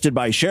arrested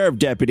by sheriff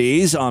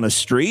deputies on a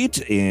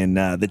street in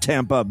the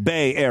Tampa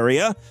Bay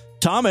area.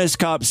 Thomas,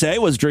 cops say,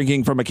 was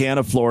drinking from a can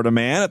of Florida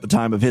Man at the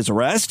time of his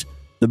arrest.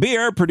 The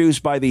beer,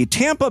 produced by the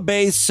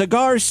Tampa-based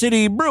Cigar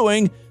City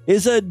Brewing,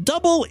 is a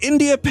double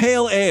India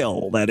Pale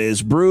Ale that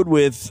is brewed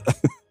with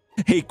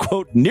a,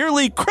 quote,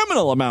 nearly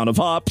criminal amount of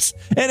hops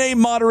and a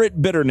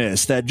moderate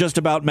bitterness that just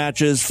about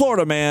matches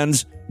Florida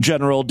Man's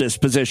general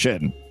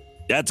disposition.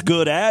 That's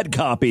good ad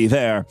copy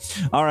there.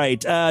 All right,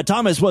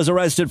 Thomas was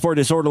arrested for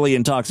disorderly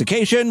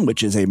intoxication,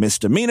 which is a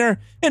misdemeanor,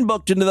 and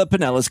booked into the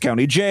Pinellas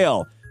County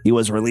Jail. He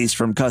was released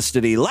from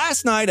custody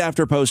last night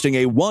after posting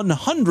a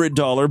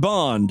 $100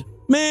 bond.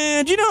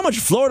 Man, do you know how much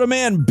Florida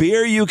Man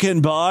beer you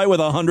can buy with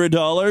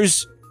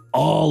 $100?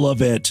 All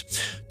of it.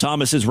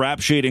 Thomas's rap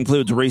sheet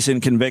includes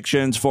recent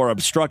convictions for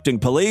obstructing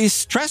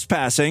police,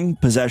 trespassing,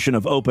 possession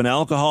of open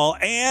alcohol,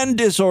 and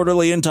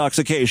disorderly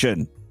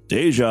intoxication.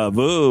 Deja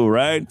vu,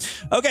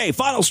 right? Okay,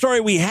 final story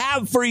we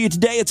have for you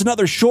today. It's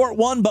another short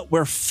one, but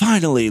we're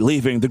finally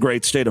leaving the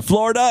great state of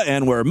Florida,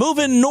 and we're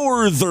moving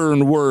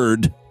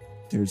northernward.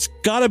 There's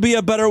got to be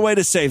a better way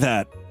to say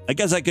that. I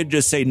guess I could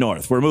just say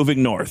north. We're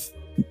moving north.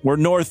 We're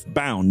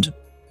northbound.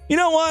 You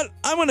know what?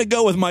 I'm going to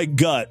go with my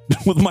gut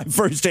with my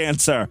first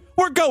answer.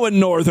 We're going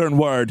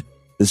northernward.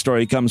 The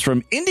story comes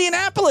from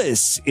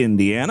Indianapolis,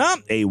 Indiana.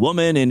 A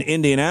woman in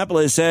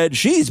Indianapolis said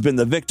she's been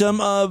the victim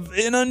of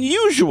an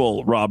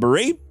unusual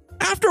robbery.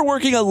 After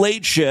working a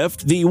late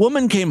shift, the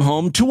woman came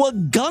home to a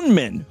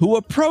gunman who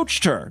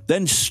approached her,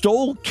 then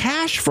stole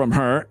cash from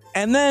her,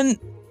 and then,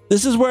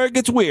 this is where it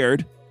gets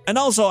weird. And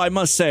also, I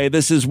must say,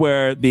 this is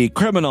where the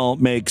criminal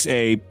makes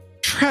a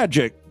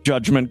tragic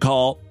judgment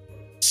call.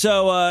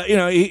 So,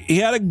 he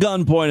had a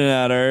gun pointed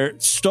at her,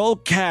 stole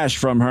cash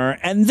from her,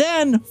 and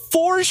then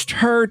forced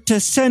her to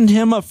send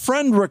him a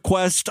friend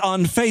request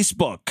on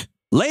Facebook.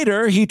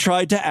 Later, he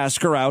tried to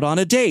ask her out on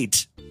a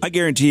date. I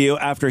guarantee you,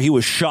 after he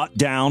was shot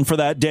down for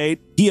that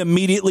date, he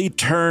immediately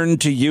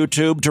turned to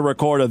YouTube to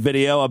record a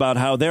video about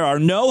how there are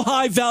no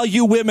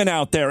high-value women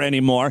out there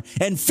anymore,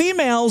 and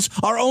females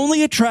are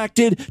only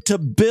attracted to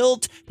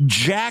built,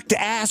 jacked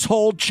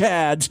asshole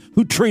chads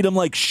who treat them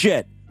like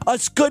shit.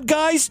 Us good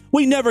guys,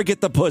 we never get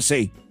the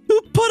pussy.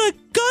 You put a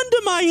gun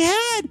to my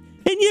head,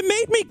 and you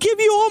made me give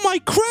you all my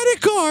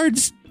credit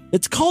cards.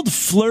 It's called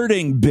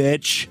flirting,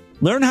 bitch.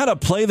 Learn how to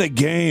play the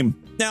game.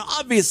 Now,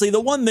 obviously,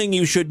 the one thing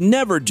you should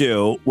never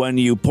do when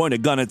you point a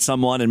gun at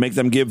someone and make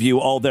them give you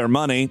all their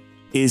money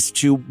is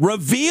to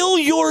reveal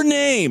your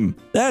name.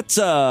 That's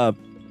a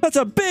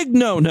big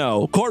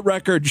no-no. Court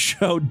records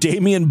show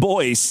Damian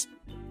Boyce.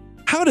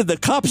 How did the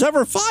cops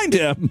ever find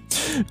him?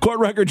 Court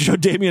records show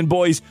Damian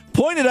Boyce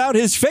pointed out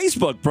his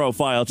Facebook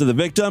profile to the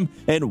victim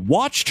and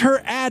watched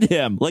her add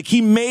him, like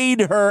he made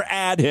her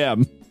add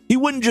him. He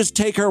wouldn't just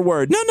take her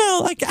word. No,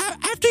 like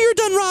after you're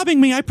done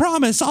robbing me, I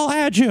promise I'll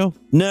add you.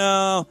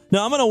 No,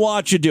 I'm going to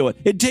watch you do it.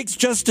 It takes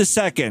just a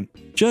second.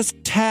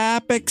 Just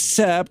tap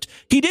accept.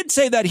 He did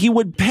say that he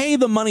would pay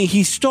the money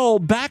he stole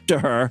back to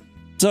her.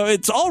 So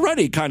it's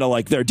already kind of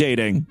like they're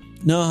dating.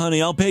 No,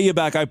 honey, I'll pay you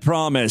back, I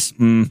promise.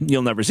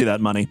 You'll never see that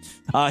money.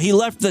 He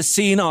left the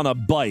scene on a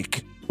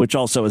bike, which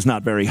also is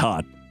not very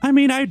hot. I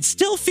mean, I'd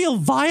still feel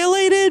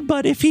violated,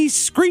 but if he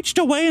screeched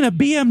away in a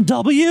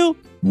BMW, at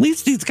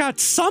least he's got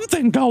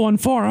something going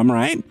for him,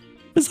 right?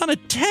 It's on a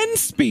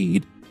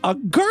 10-speed, a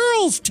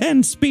girl's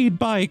 10-speed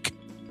bike.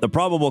 The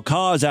probable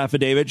cause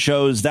affidavit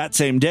shows that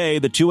same day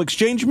the two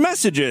exchanged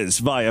messages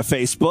via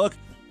Facebook.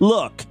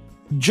 Look,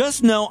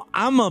 just know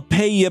I'ma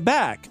pay you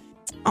back.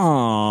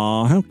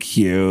 Aw, how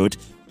cute.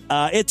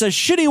 It's a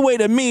shitty way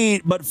to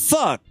meet, but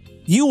fuck,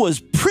 you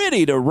was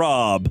pretty to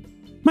rob.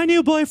 My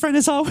new boyfriend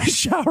is always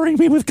showering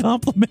me with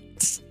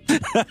compliments.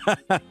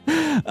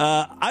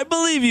 I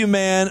believe you,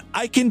 man.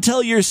 I can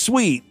tell you're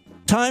sweet.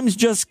 Times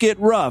just get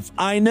rough.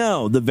 I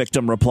know, the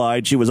victim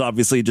replied. She was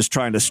obviously just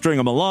trying to string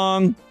him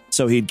along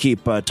so he'd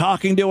keep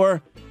talking to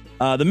her.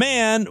 The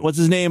man, what's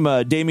his name,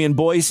 Damian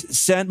Boyce,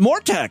 sent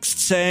more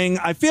texts saying,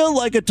 I feel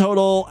like a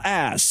total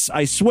ass.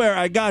 I swear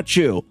I got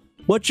you.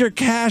 What's your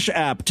Cash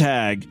App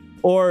tag?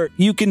 Or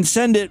you can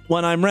send it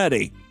when I'm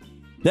ready.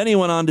 Then he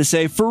went on to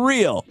say, for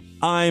real,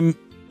 I'm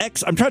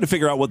trying to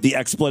figure out what the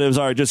expletives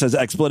are. It just says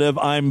expletive.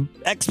 I'm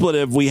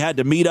expletive. We had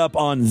to meet up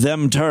on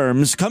them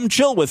terms. Come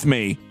chill with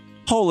me.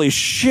 Holy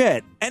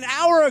shit. An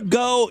hour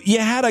ago, you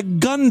had a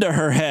gun to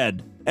her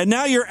head. And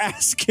now you're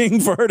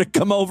asking for her to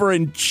come over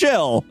and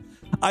chill.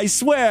 I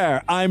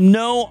swear, I'm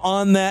no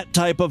on that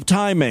type of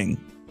timing.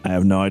 I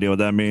have no idea what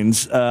that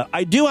means.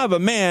 I do have a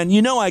man.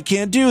 You know I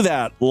can't do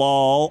that.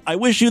 Lol. I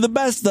wish you the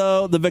best,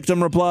 though, the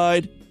victim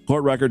replied.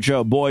 Court records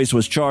show Boyce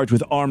was charged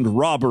with armed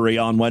robbery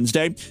on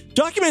Wednesday.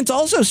 Documents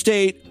also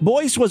state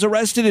Boyce was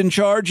arrested and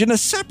charged in a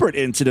separate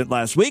incident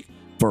last week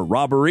for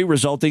robbery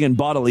resulting in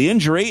bodily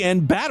injury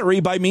and battery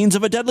by means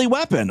of a deadly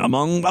weapon,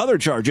 among other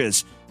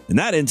charges. In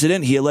that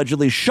incident, he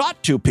allegedly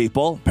shot two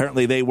people.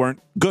 Apparently, they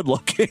weren't good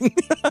looking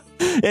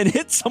and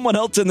hit someone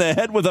else in the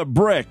head with a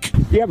brick.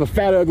 You have a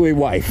fat, ugly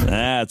wife.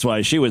 That's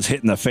why she was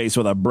hit in the face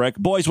with a brick.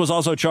 Boyce was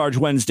also charged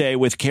Wednesday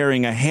with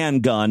carrying a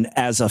handgun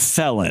as a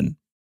felon.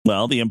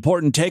 Well, the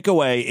important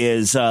takeaway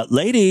is,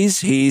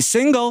 ladies, he's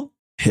single.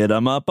 Hit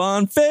him up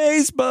on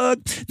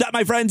Facebook. That,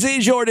 my friends,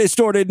 is your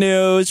Distorted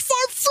News for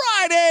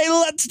Friday.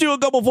 Let's do a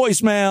couple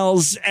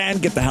voicemails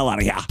and get the hell out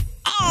of here.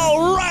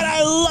 All right,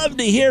 I love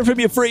to hear from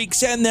you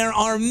freaks, and there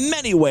are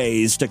many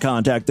ways to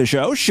contact the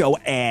show. Show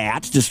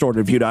at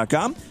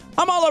distortedview.com.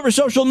 I'm all over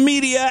social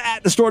media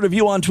at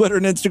DistortedView on Twitter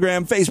and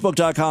Instagram,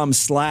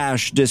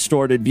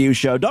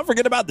 Facebook.com/DistortedViewShow. Don't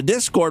forget about the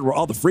Discord where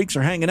all the freaks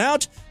are hanging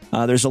out.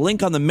 There's a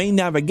link on the main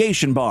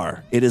navigation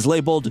bar. It is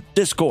labeled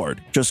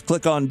Discord. Just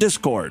click on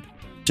Discord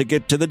to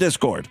get to the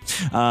Discord.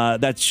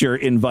 That's your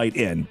invite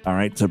in, all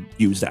right, to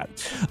use that.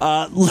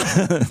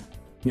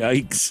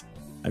 Yikes.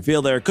 I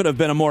feel there could have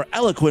been a more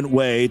eloquent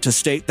way to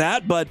state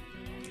that, but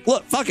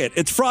look, fuck it.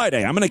 It's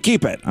Friday. I'm going to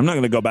keep it. I'm not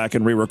going to go back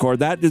and re-record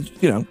that.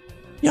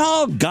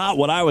 Y'all got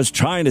what I was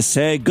trying to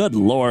say. Good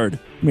Lord.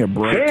 Give me a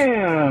break.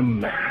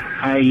 Tim,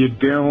 how you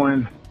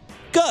doing?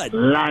 Good.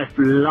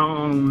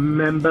 Lifelong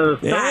member.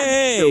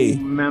 Hey.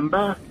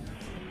 Member.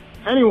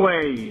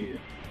 Anyways,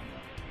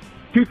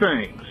 two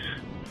things.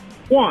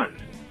 One,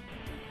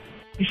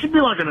 you should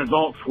be like an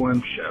Adult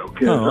Swim show.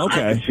 Oh,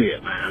 okay. I can see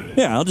it, man.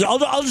 Yeah,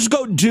 I'll just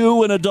go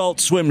do an Adult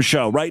Swim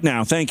show right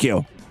now. Thank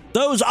you.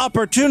 Those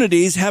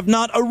opportunities have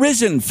not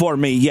arisen for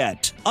me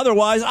yet.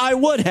 Otherwise, I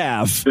would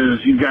have.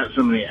 Because you've got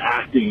so many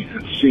acting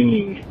and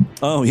singing.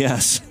 Oh,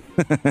 yes.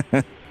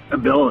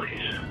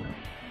 abilities.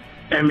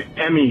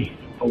 Emmy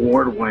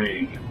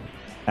award-winning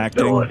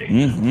acting abilities.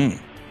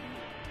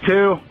 Mm-hmm.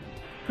 Two,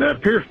 the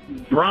Pierce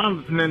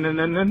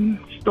Brosnan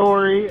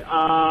story.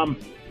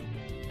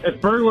 It's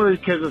burglary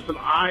because the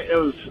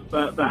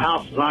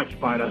house is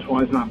occupied. That's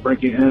why it's not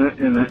breaking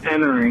and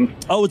entering.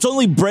 Oh, it's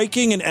only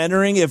breaking and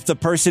entering if the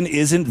person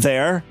isn't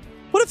there?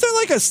 What if they're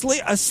like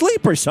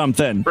asleep or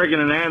something? Breaking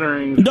and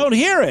entering. Don't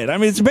hear it. I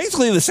mean, it's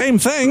basically the same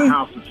thing. The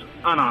house is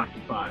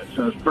unoccupied.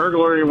 So it's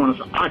burglary when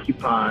it's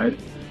occupied.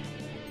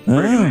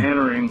 Breaking and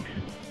entering,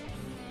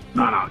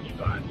 not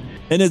occupied.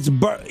 And it's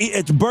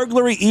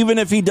burglary even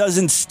if he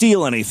doesn't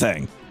steal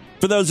anything.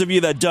 For those of you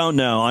that don't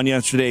know, on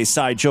yesterday's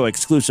Sideshow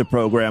exclusive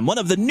program, one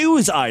of the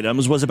news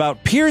items was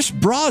about Pierce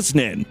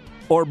Brosnan,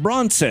 or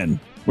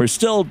Bronson. We're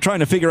still trying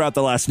to figure out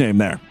the last name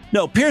there.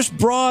 No, Pierce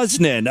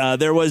Brosnan.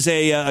 There was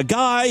a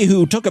guy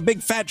who took a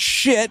big fat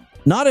shit,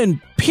 not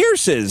in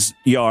Pierce's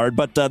yard,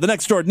 but the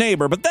next door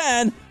neighbor. But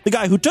then the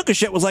guy who took a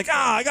shit was like,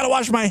 I got to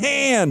wash my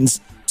hands.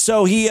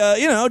 So he,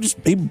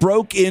 he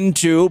broke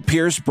into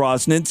Pierce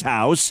Brosnan's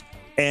house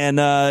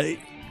and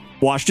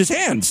washed his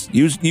hands,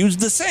 used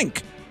the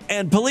sink.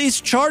 And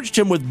police charged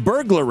him with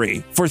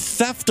burglary for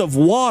theft of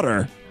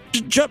water.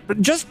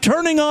 Just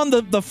turning on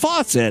the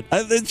faucet.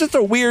 It's just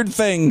a weird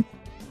thing.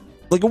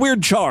 Like a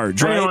weird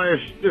charge, right? Anyways,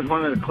 just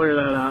wanted to clear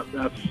that up.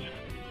 That's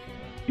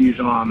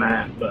using on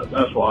that, but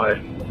that's why.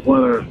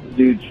 Whether the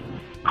dude's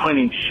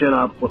cleaning shit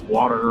up with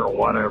water or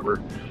whatever.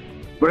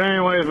 But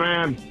anyways,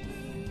 man,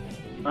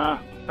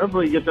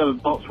 hopefully you get that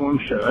Adult Swim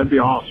show. That'd be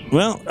awesome.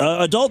 Well,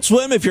 Adult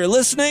Swim, if you're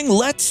listening,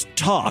 let's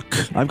talk.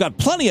 I've got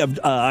plenty of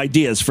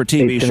ideas for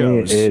TV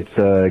shows. It's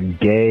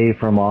Gay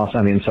from Austin.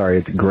 I mean, sorry,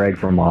 it's Greg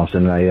from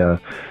Austin. I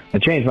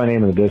changed my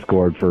name in the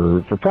Discord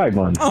for Pride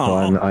Month.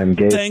 Oh, so I'm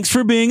Gay. Thanks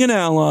for being an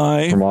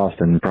ally. From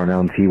Austin,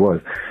 pronouns he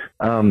was.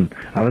 I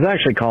was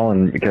actually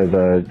calling because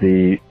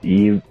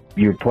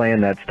you're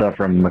playing that stuff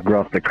from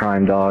McGruff the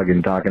Crime Dog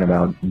and talking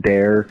about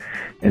Dare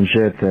and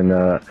shit, and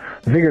I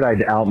figured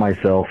I'd out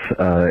myself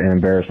and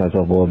embarrass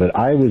myself a little bit.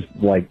 I was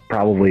like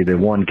probably the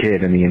one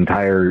kid in the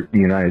entire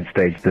United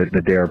States that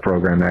the Dare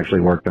program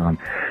actually worked on.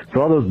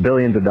 So all those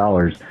billions of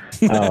dollars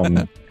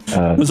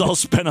it was all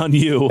spent on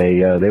you.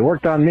 They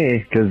worked on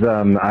me because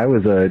I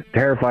was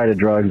terrified of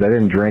drugs. I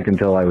didn't drink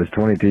until I was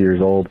 22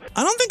 years old.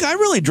 I don't think I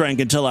really drank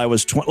until I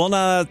was 20. Well,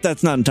 no,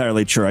 that's not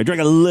entirely true. I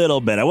drank a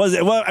little bit. I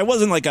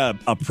wasn't like a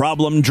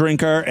problem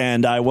drinker,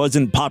 and I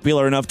wasn't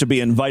popular enough to be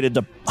invited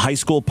to high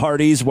school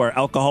parties where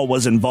alcohol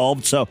was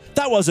involved, so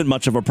that wasn't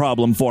much of a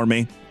problem for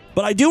me.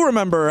 But I do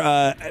remember,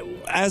 I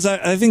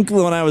think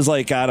when I was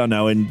like, I don't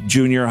know, in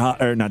junior high,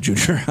 or not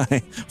junior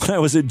high, when I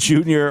was a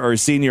junior or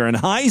senior in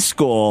high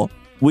school,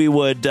 we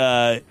would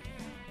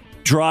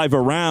drive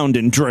around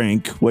and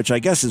drink, which I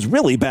guess is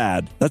really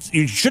bad.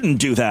 You shouldn't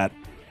do that.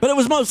 But it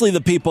was mostly the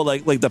people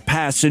like the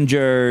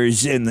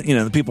passengers and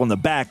the people in the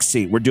back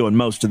seat were doing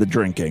most of the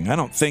drinking. I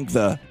don't think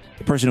the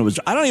person who was.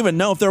 I don't even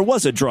know if there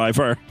was a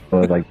driver. I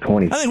was like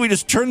 20. I think we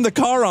just turned the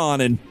car on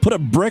and put a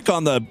brick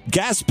on the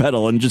gas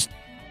pedal and just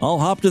all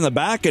hopped in the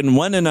back and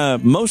went in a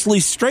mostly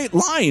straight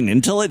line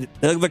until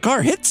the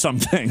car hit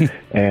something.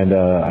 And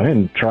I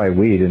didn't try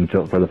weed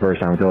for the first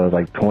time until I was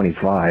like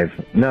 25.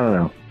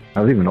 No.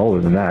 I was even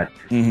older than that.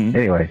 Mm-hmm.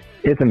 Anyway,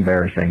 it's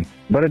embarrassing,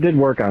 but it did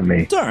work on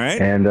me. It's all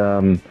right.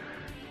 And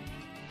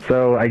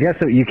so I guess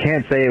you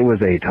can't say it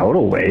was a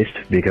total waste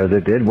because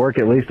it did work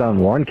at least on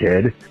one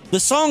kid. The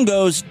song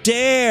goes,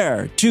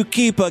 "Dare to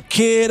keep a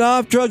kid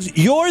off drugs."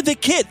 You're the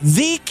kid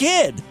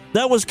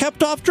that was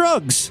kept off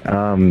drugs.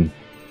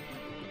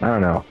 I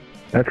don't know.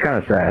 That's kind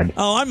of sad.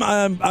 Oh,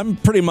 I'm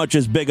pretty much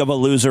as big of a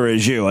loser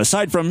as you.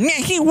 Aside from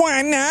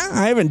marijuana,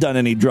 I haven't done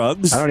any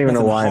drugs. I don't even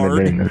know why I'm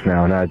admitting this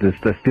now. No, this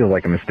feels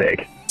like a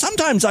mistake.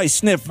 Sometimes I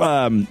sniff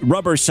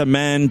rubber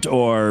cement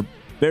or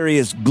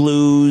various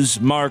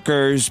glues,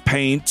 markers,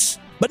 paints,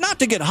 but not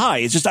to get high.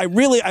 It's just I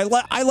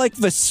like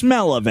the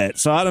smell of it.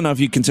 So I don't know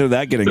if you consider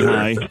that getting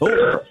high.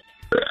 Oh,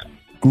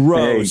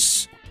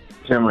 gross. Hey,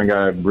 Tim, I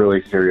got a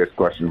really serious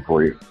question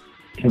for you.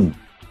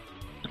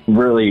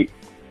 Really.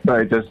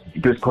 But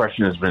this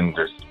question has been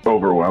just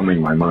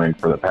overwhelming my mind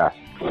for the past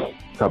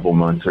couple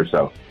months or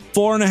so.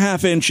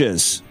 4.5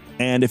 inches.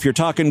 And if you're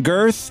talking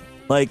girth,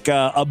 like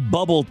a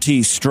bubble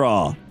tea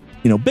straw.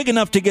 Big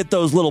enough to get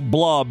those little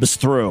blobs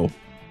through.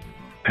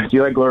 Do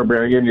you like Laura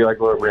Branigan? Do you like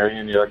Laura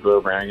Branigan? Do you like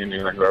Laura Branigan? Do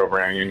you like Laura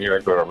Branigan? Do you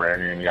like Laura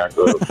Branigan? Do you like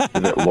Laura...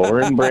 Is it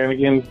Lauren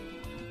Branigan?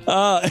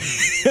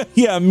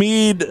 Yeah,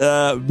 Mead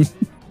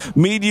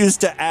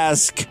used to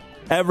ask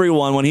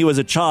everyone when he was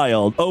a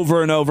child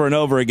over and over and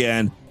over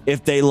again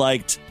if they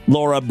liked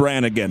Laura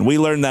Branigan. We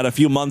learned that a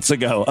few months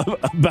ago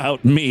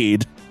about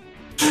Mead.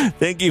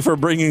 Thank you for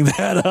bringing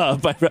that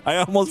up. I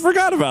almost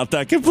forgot about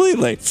that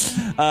completely.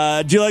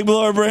 Do you like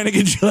Laura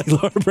Branigan? Do you like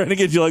Laura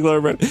Branigan? Do you like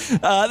Laura Branigan?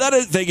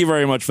 Thank you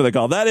very much for the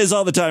call. That is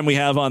all the time we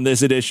have on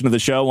this edition of the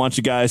show. I want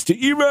you guys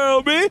to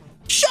email me.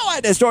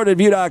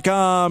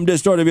 show@distortedview.com.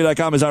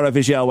 Distortedview.com is our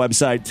official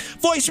website.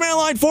 Voicemail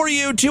line for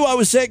you,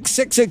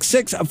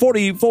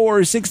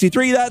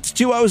 206-666-4463. That's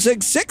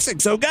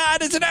 206-66. Oh,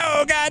 God, it's an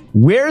oh, God.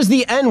 Where's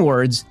the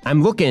N-words?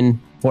 I'm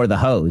looking for the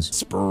hose.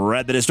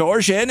 Spread the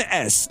distortion.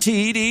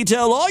 STD.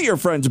 Tell all your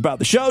friends about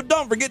the show.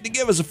 Don't forget to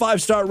give us a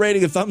 5-star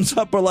rating, a thumbs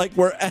up, or like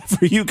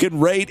wherever you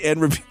can rate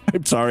and review.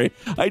 I'm sorry.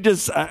 I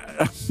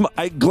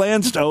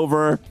glanced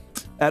over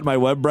at my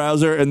web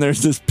browser, and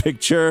there's this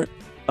picture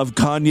of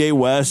Kanye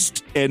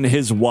West and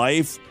his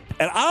wife,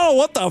 and I don't know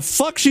what the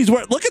fuck she's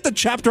wearing. Look at the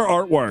chapter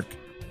artwork.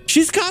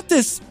 She's got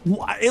this,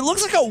 it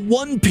looks like a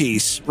one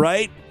piece,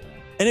 right?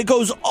 And it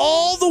goes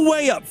all the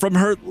way up from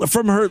her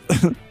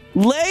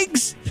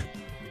legs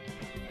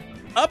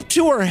up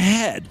to her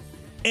head.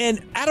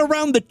 And at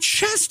around the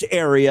chest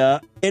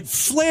area, it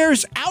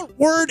flares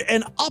outward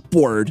and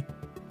upward.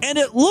 And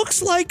it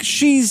looks like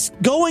she's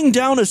going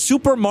down a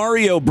Super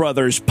Mario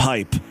Brothers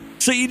pipe.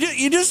 So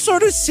you just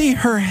sort of see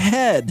her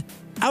head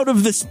out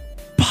of this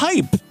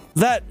pipe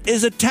that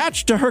is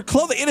attached to her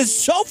clothing. It is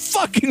so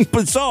fucking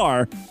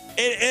bizarre.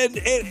 And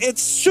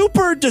it's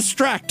super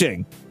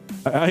distracting.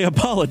 I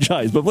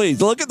apologize, but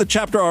please look at the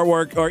chapter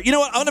artwork. Or, you know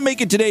what? I'm going to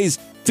make it today's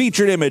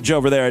featured image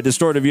over there at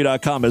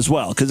distortedview.com as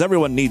well, because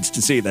everyone needs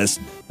to see this.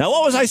 Now,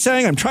 what was I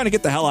saying? I'm trying to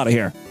get the hell out of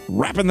here.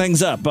 Wrapping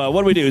things up.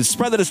 What do we do?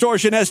 Spread the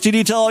distortion,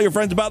 STD. Tell all your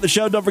friends about the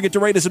show. Don't forget to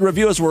rate us and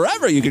review us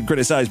wherever you can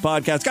criticize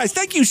podcasts. Guys,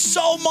 thank you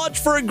so much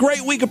for a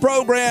great week of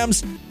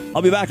programs.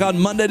 I'll be back on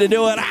Monday to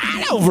do it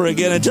all over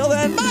again. Until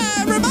then, bye,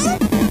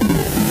 everybody.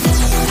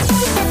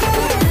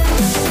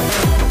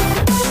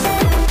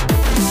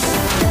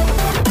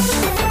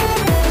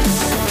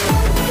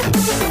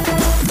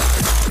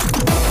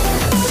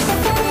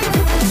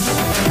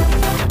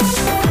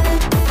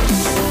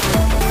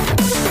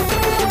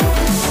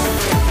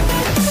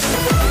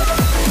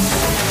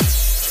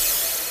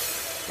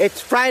 It's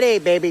Friday,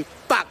 baby.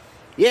 Fuck.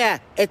 Yeah,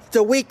 it's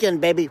the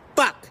weekend, baby.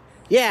 Fuck.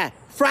 Yeah,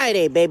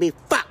 Friday, baby.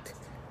 Fuck.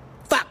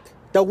 Fuck.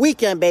 The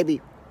weekend, baby.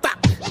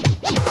 Fuck.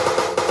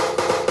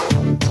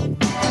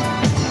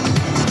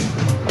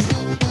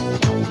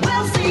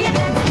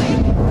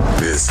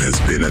 This has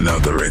been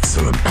another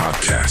excellent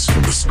podcast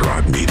from the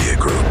Scribe Media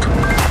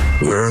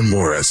Group. Learn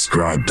more at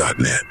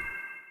scribe.net.